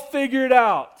all figured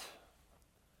out,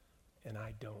 and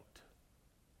I don't.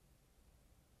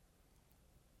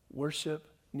 Worship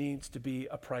needs to be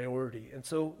a priority. And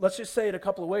so let's just say it a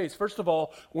couple of ways. First of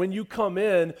all, when you come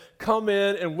in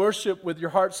and worship with your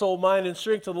heart, soul, mind, and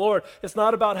strength to the Lord. It's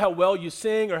not about how well you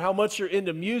sing or how much you're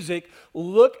into music.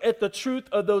 Look at the truth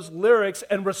of those lyrics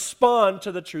and respond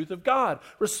to the truth of God.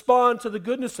 Respond to the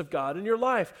goodness of God in your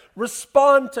life.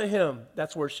 Respond to him.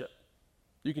 That's worship.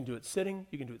 You can do it sitting,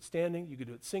 you can do it standing, you can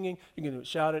do it singing, you can do it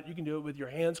shouted, you can do it with your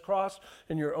hands crossed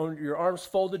and your arms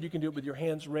folded, you can do it with your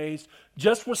hands raised.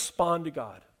 Just respond to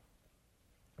God.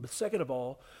 But second of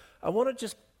all, I want to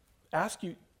just ask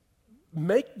you,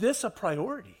 make this a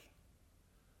priority.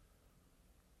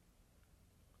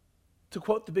 To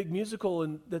quote the big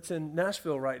musical that's in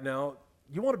Nashville right now,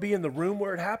 you want to be in the room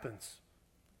where it happens.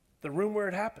 The room where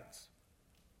it happens.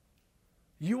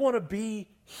 You want to be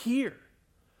here.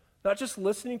 Not just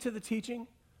listening to the teaching,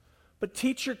 but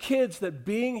teach your kids that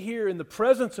being here in the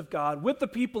presence of God, with the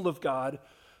people of God,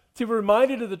 to be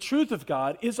reminded of the truth of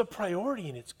God is a priority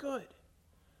and it's good.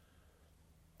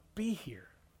 Be here.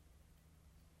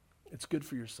 It's good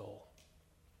for your soul.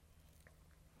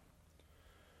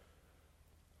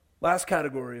 Last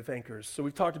category of anchors. So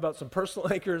we've talked about some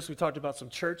personal anchors, we talked about some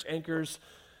church anchors,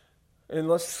 and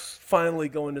let's finally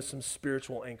go into some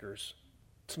spiritual anchors.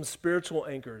 Some spiritual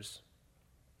anchors.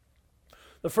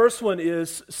 The first one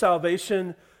is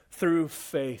salvation through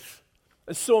faith.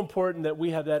 It's so important that we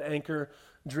have that anchor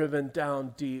driven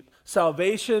down deep.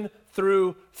 Salvation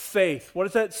through faith. What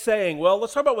is that saying? Well,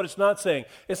 let's talk about what it's not saying.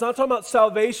 It's not talking about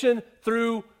salvation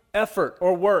through effort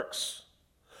or works.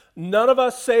 None of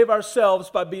us save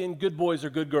ourselves by being good boys or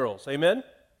good girls. Amen?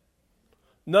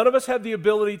 None of us have the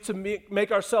ability to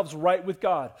make ourselves right with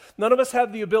God. None of us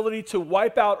have the ability to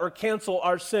wipe out or cancel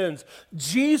our sins.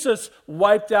 Jesus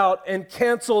wiped out and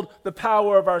canceled the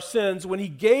power of our sins when he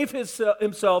gave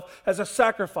himself as a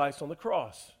sacrifice on the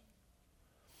cross.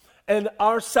 And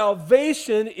our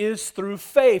salvation is through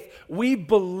faith. We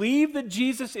believe that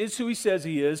Jesus is who he says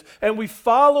he is, and we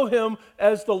follow him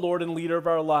as the Lord and leader of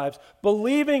our lives,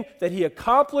 believing that he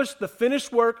accomplished the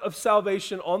finished work of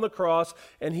salvation on the cross,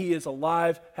 and he is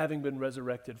alive, having been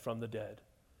resurrected from the dead.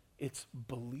 It's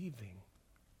believing.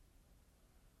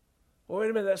 Well, wait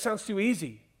a minute, that sounds too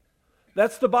easy.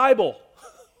 That's the Bible.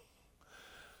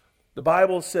 The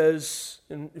Bible says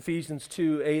in Ephesians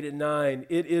 2, 8 and 9,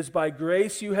 it is by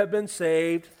grace you have been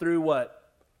saved through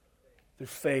what? Through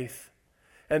faith.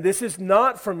 And this is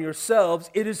not from yourselves,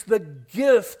 it is the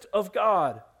gift of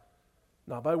God,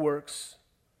 not by works,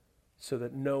 so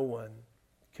that no one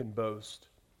can boast.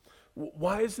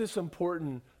 Why is this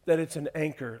important that it's an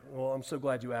anchor? Well, I'm so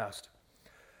glad you asked.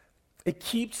 It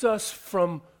keeps us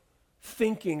from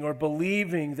thinking or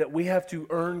believing that we have to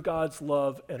earn God's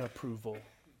love and approval.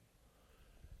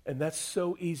 And that's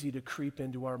so easy to creep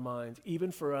into our minds,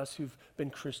 even for us who've been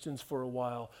Christians for a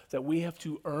while, that we have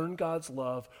to earn God's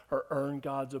love or earn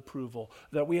God's approval,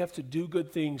 that we have to do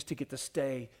good things to get to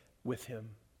stay with him.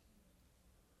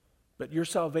 But your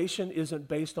salvation isn't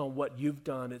based on what you've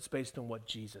done, it's based on what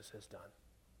Jesus has done.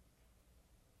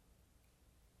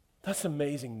 That's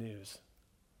amazing news.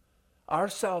 Our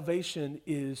salvation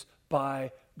is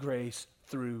by grace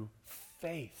through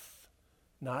faith,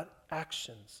 not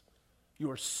actions. You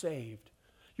are saved.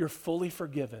 You're fully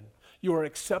forgiven. You are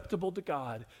acceptable to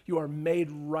God. You are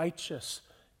made righteous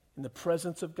in the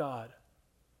presence of God.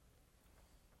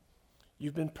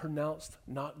 You've been pronounced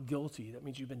not guilty. That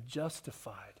means you've been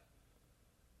justified.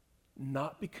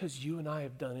 Not because you and I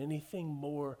have done anything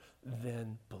more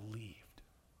than believed.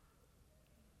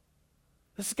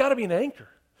 This has got to be an anchor.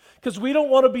 Because we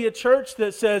don't want to be a church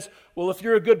that says, well, if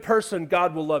you're a good person,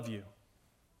 God will love you.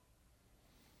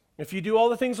 If you do all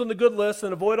the things on the good list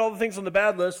and avoid all the things on the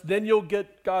bad list, then you'll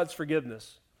get God's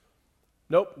forgiveness.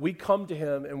 Nope, we come to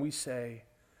him and we say,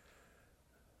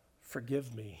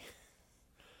 forgive me.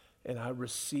 And I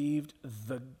received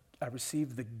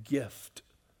the gift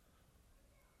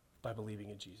by believing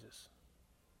in Jesus.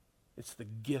 It's the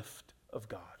gift of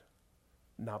God,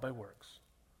 not by works.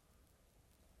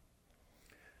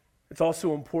 It's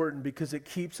also important because it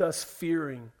keeps us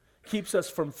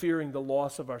from fearing the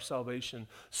loss of our salvation.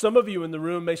 Some of you in the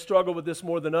room may struggle with this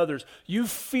more than others. You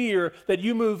fear that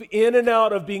you move in and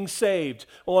out of being saved.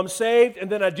 Well, I'm saved,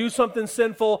 and then I do something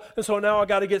sinful, and so now I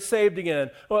got to get saved again.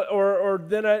 Or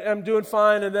then I'm doing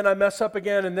fine, and then I mess up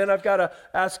again, and then I've got to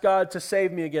ask God to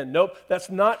save me again. Nope, that's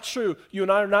not true. You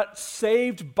and I are not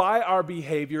saved by our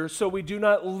behavior, so we do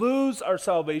not lose our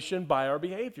salvation by our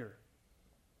behavior.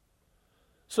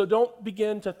 So don't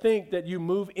begin to think that you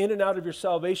move in and out of your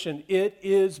salvation. It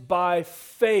is by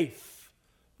faith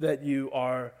that you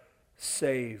are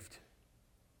saved.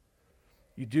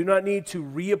 You do not need to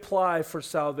reapply for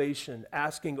salvation,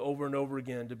 asking over and over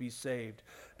again to be saved,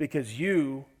 because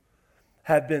you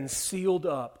have been sealed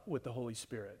up with the Holy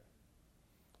Spirit.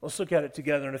 Let's look at it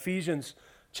together. In Ephesians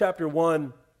chapter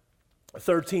 1,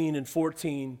 13 and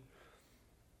 14,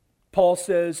 Paul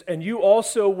says, and you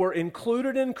also were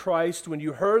included in Christ when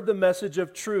you heard the message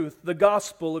of truth, the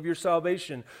gospel of your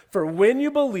salvation. For when you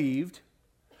believed,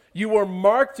 You were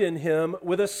marked in him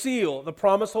with a seal, the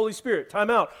promised Holy Spirit. Time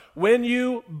out. When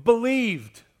you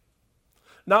believed.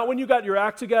 Not when you got your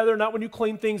act together, not when you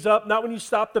cleaned things up, not when you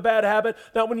stopped the bad habit,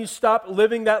 not when you stopped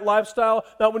living that lifestyle,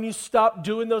 not when you stopped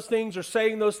doing those things or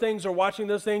saying those things or watching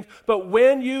those things, but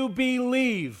when you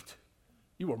believed,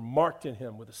 you were marked in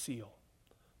him with a seal,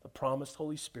 the promised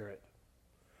Holy Spirit.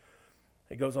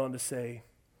 It goes on to say,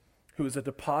 who is a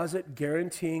deposit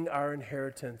guaranteeing our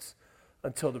inheritance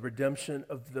until the redemption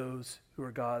of those who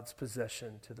are God's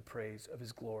possession to the praise of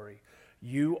his glory.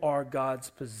 You are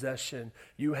God's possession.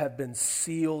 You have been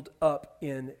sealed up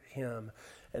in him,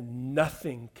 and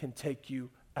nothing can take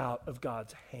you out of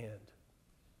God's hand.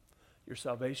 Your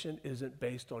salvation isn't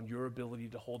based on your ability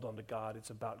to hold on to God.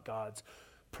 It's about God's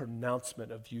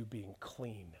pronouncement of you being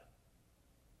clean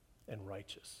and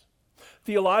righteous.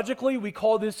 Theologically, we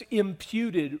call this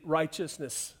imputed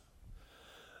righteousness.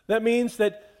 That means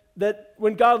that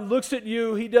when God looks at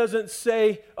you, he doesn't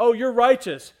say, oh, you're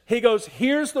righteous. He goes,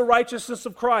 here's the righteousness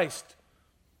of Christ.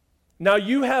 Now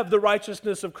you have the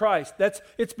righteousness of Christ.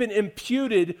 It's been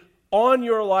imputed on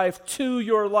your life, to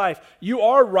your life. You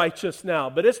are righteous now,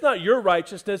 but it's not your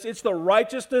righteousness, it's the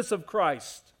righteousness of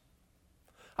Christ.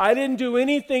 I didn't do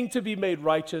anything to be made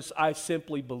righteous. I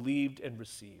simply believed and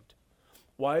received.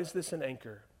 Why is this an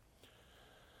anchor?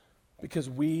 Because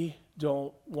we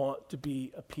don't want to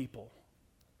be a people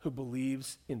who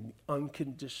believes in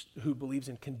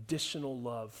conditional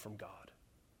love from God.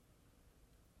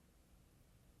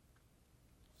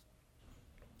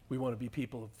 We want to be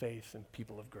people of faith and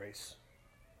people of grace.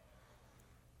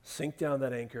 Sink down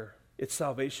that anchor. It's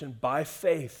salvation by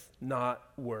faith, not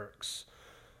works.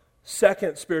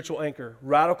 Second spiritual anchor,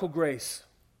 radical grace.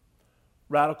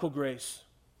 Radical grace.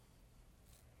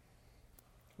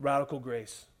 Radical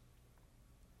grace.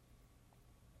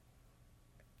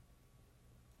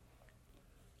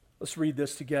 Let's read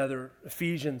this together.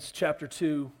 Ephesians chapter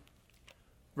 2,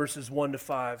 verses 1 to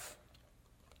 5.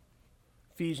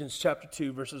 Ephesians chapter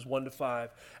 2, verses 1 to 5.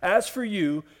 As for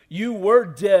you, you were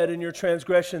dead in your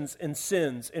transgressions and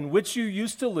sins, in which you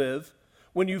used to live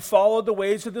when you followed the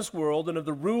ways of this world and of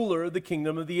the ruler of the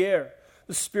kingdom of the air,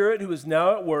 the spirit who is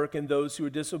now at work in those who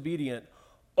are disobedient.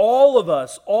 All of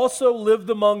us also lived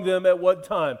among them at what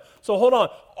time? So hold on.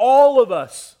 All of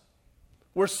us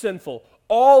were sinful.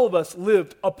 All of us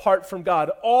lived apart from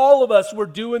God. All of us were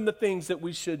doing the things that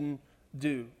we shouldn't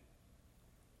do.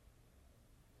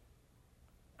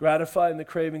 Gratifying the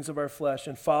cravings of our flesh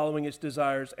and following its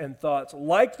desires and thoughts.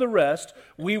 Like the rest,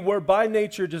 we were by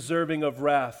nature deserving of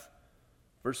wrath.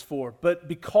 Verse 4, but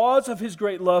because of his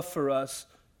great love for us,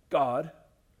 God,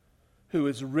 who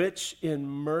is rich in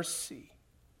mercy,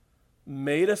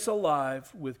 made us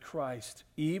alive with Christ,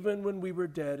 even when we were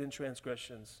dead in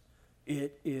transgressions.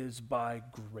 It is by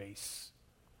grace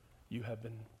you have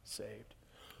been saved.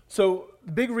 So,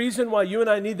 the big reason why you and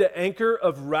I need the anchor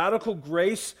of radical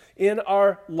grace in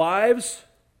our lives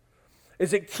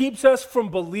is it keeps us from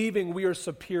believing we are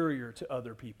superior to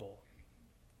other people.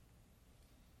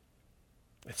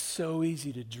 It's so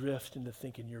easy to drift into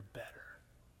thinking you're better.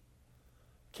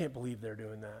 Can't believe they're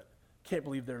doing that. Can't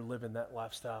believe they're living that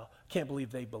lifestyle. Can't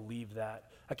believe they believe that.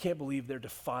 I can't believe they're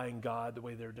defying God the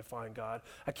way they're defying God.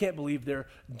 I can't believe they're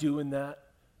doing that.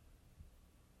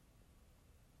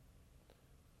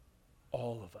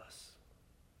 All of us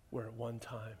were at one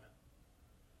time,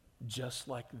 just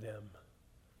like them,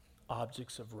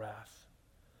 objects of wrath.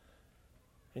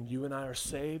 And you and I are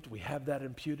saved. We have that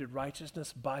imputed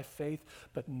righteousness by faith,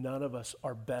 but none of us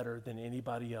are better than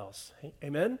anybody else.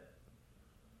 Amen?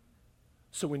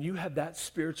 So when you have that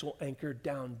spiritual anchor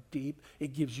down deep,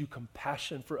 it gives you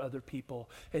compassion for other people.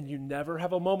 And you never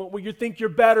have a moment where you think you're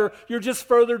better. You're just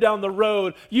further down the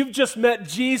road. You've just met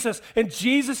Jesus, and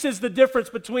Jesus is the difference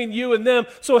between you and them.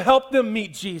 So help them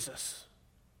meet Jesus.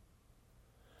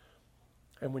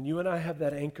 And when you and I have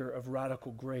that anchor of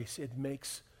radical grace, it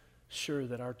makes sure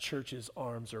that our church's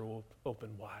arms are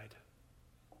open wide.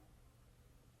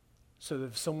 So that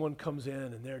if someone comes in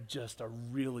and they're just a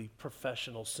really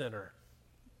professional sinner,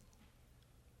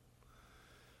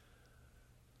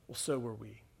 well, so were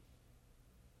we.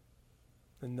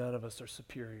 And none of us are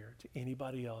superior to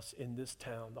anybody else in this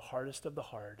town, the hardest of the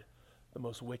hard, the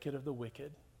most wicked of the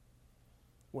wicked.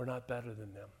 We're not better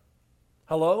than them.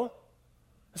 Hello?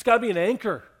 It's got to be an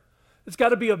anchor. It's got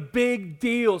to be a big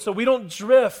deal so we don't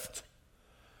drift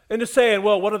into saying,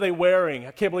 well, what are they wearing?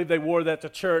 I can't believe they wore that to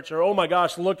church. Or, oh my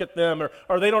gosh, look at them.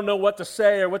 Or they don't know what to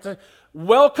say or what to...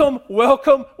 Welcome,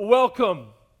 welcome, welcome.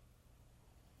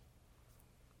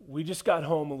 We just got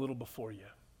home a little before you.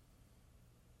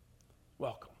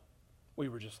 Welcome. We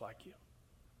were just like you.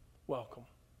 Welcome.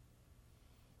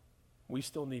 We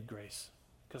still need grace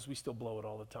because we still blow it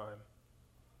all the time.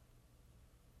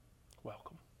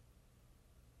 Welcome.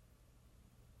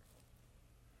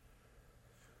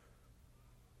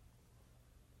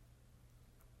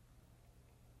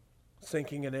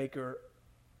 Sinking an acre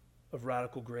of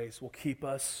radical grace will keep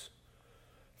us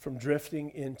from drifting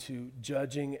into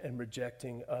judging and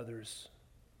rejecting others,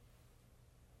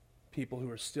 people who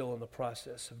are still in the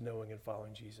process of knowing and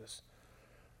following Jesus.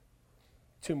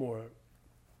 Two more.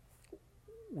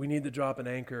 We need to drop an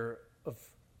anchor of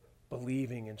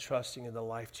believing and trusting in the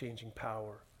life-changing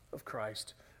power of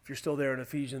Christ. If you're still there in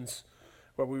Ephesians,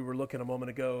 where we were looking a moment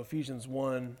ago, Ephesians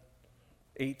 1,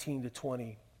 18 to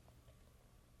 20.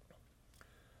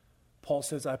 Paul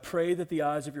says, I pray that the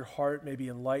eyes of your heart may be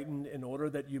enlightened in order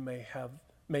that you may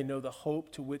know the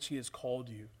hope to which he has called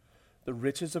you, the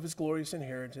riches of his glorious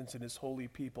inheritance in his holy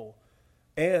people.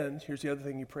 And, here's the other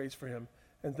thing he prays for him,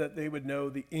 and that they would know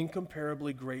the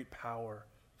incomparably great power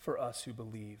for us who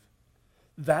believe.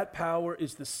 That power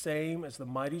is the same as the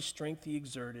mighty strength he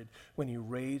exerted when he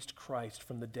raised Christ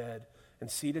from the dead and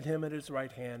seated him at his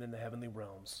right hand in the heavenly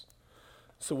realms.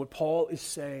 So what Paul is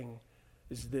saying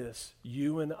is this: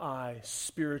 you and I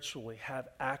spiritually have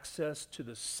access to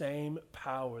the same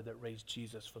power that raised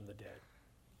Jesus from the dead.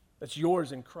 That's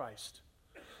yours in Christ.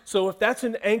 So if that's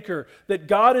an anchor, that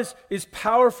God is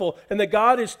powerful and that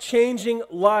God is changing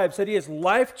lives, that he has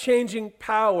life-changing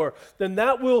power, then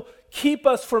that will keep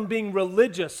us from being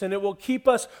religious and it will keep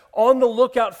us on the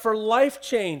lookout for life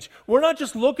change. We're not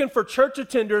just looking for church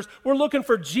attenders, we're looking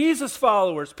for Jesus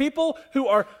followers, people who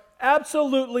are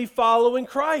absolutely following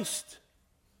Christ.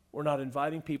 We're not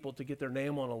inviting people to get their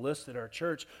name on a list at our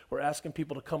church. We're asking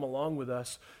people to come along with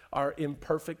us, our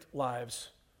imperfect lives,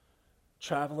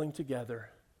 traveling together,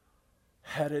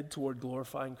 headed toward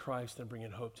glorifying Christ and bringing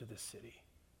hope to this city.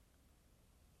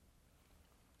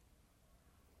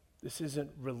 This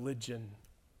isn't religion.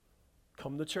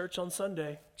 Come to church on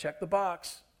Sunday, check the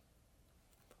box.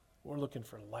 We're looking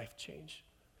for life change.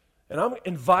 And I'm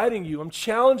inviting you, I'm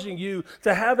challenging you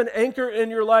to have an anchor in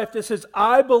your life that says,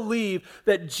 I believe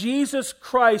that Jesus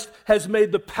Christ has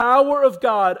made the power of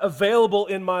God available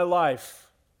in my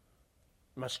life.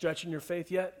 Am I stretching your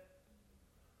faith yet?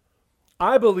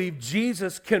 I believe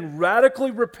Jesus can radically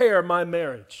repair my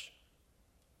marriage.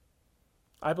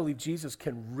 I believe Jesus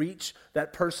can reach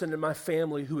that person in my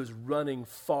family who is running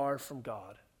far from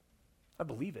God. I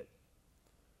believe it.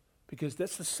 Because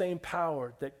that's the same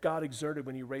power that God exerted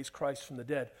when he raised Christ from the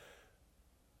dead.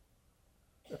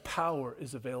 The power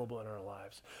is available in our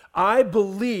lives. I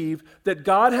believe that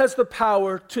God has the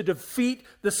power to defeat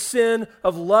the sin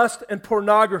of lust and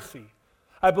pornography.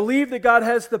 I believe that God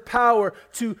has the power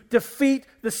to defeat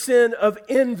the sin of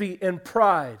envy and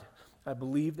pride. I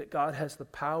believe that God has the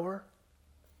power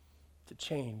to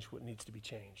change what needs to be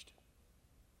changed.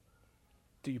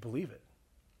 Do you believe it?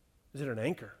 Is it an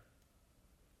anchor?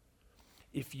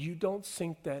 If you don't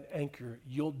sink that anchor,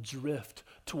 you'll drift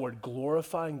toward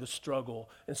glorifying the struggle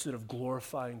instead of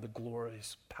glorifying the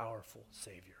glorious, powerful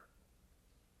Savior.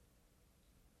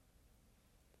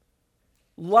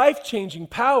 Life-changing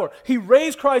power. He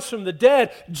raised Christ from the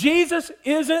dead. Jesus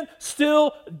isn't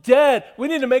still dead. We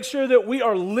need to make sure that we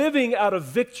are living out of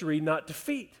victory, not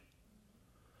defeat.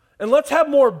 And let's have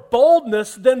more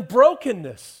boldness than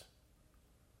brokenness.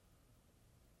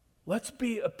 Let's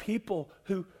be a people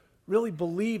who really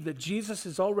believe that Jesus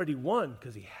has already won,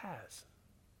 because he has.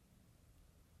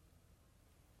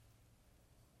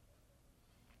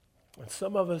 And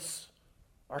some of us,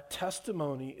 our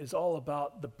testimony is all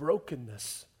about the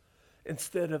brokenness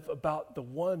instead of about the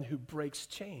one who breaks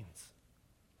chains.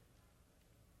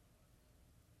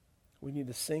 We need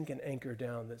to sink an anchor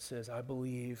down that says, I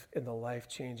believe in the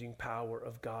life-changing power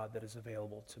of God that is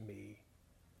available to me.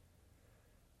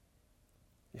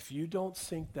 If you don't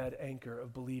sink that anchor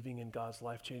of believing in God's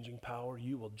life-changing power,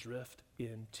 you will drift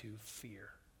into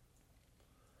fear.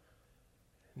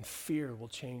 And fear will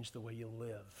change the way you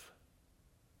live.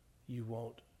 You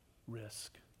won't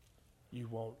risk. You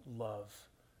won't love.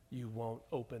 You won't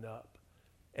open up.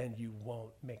 And you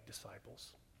won't make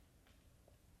disciples.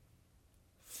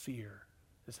 Fear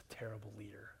is a terrible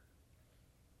leader.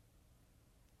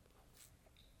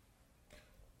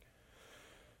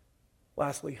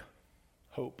 Lastly,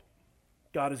 hope.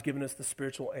 God has given us the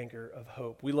spiritual anchor of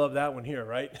hope. We love that one here,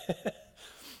 right?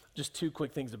 Just two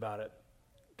quick things about it.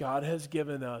 God has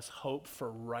given us hope for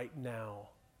right now,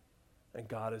 and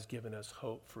God has given us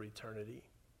hope for eternity.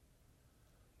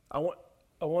 I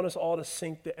want us all to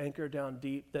sink the anchor down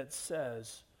deep that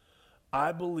says,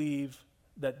 I believe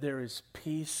that there is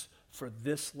peace for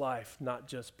this life, not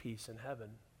just peace in heaven.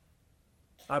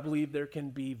 I believe there can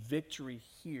be victory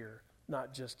here,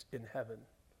 not just in heaven.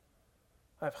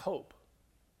 I have hope.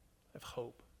 I have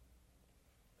hope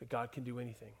that God can do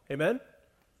anything. Amen?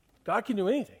 God can do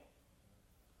anything.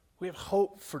 We have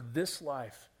hope for this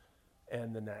life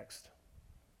and the next.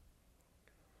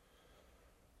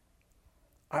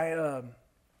 I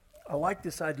like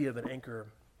this idea of an anchor,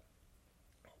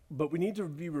 but we need to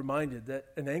be reminded that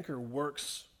an anchor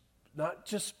works not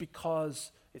just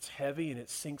because it's heavy and it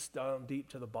sinks down deep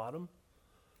to the bottom.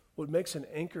 What makes an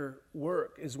anchor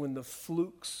work is when the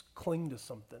flukes cling to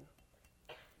something.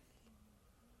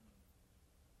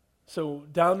 So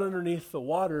down underneath the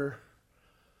water,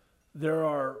 there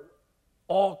are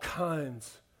all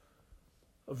kinds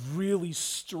of really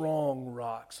strong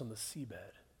rocks on the seabed.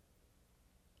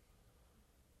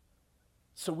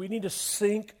 So we need to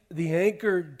sink the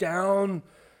anchor down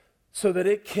so that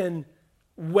it can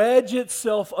wedge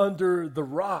itself under the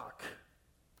rock.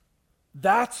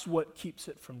 That's what keeps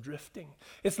it from drifting.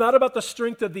 It's not about the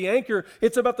strength of the anchor,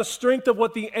 it's about the strength of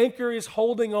what the anchor is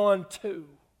holding on to.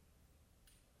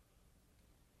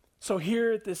 So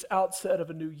here at this outset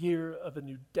of a new year, of a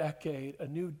new decade, a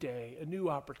new day, a new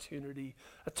opportunity,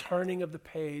 a turning of the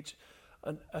page,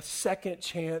 a second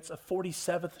chance, a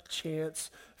 47th chance,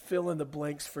 fill in the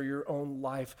blanks for your own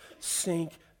life.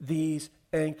 Sink these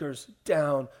anchors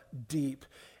down deep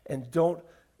and don't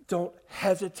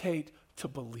hesitate to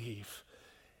believe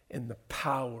in the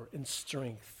power and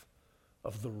strength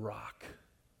of the rock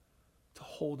to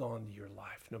hold on to your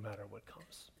life no matter what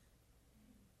comes.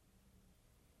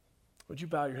 Would you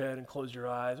bow your head and close your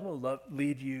eyes? I'm going to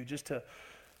lead you just to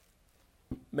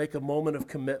make a moment of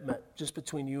commitment just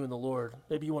between you and the Lord.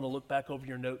 Maybe you want to look back over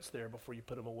your notes there before you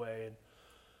put them away. And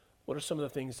what are some of the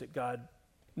things that God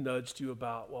nudged you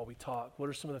about while we talked? What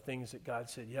are some of the things that God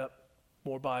said, yep,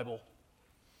 more Bible.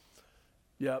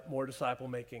 Yep, more disciple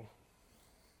making.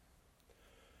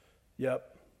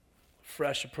 Yep,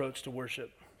 fresh approach to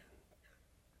worship.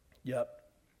 Yep,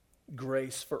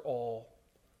 grace for all.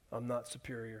 I'm not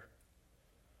superior.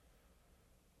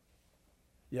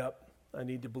 Yep, I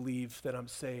need to believe that I'm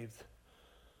saved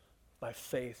by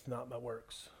faith, not my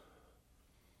works.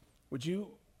 Would you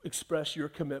express your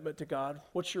commitment to God?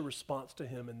 What's your response to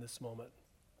Him in this moment?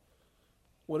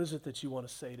 What is it that you want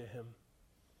to say to Him?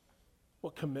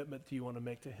 What commitment do you want to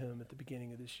make to Him at the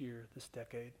beginning of this year, this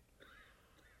decade?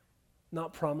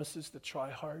 Not promises to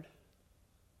try hard.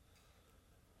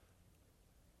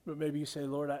 But maybe you say,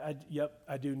 Lord,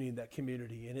 I do need that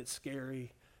community, and it's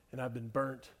scary, and I've been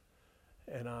burnt,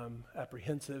 and I'm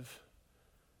apprehensive,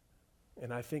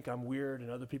 and I think I'm weird, and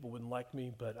other people wouldn't like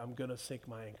me, but I'm going to sink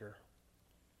my anchor,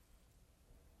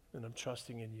 and I'm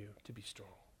trusting in you to be strong.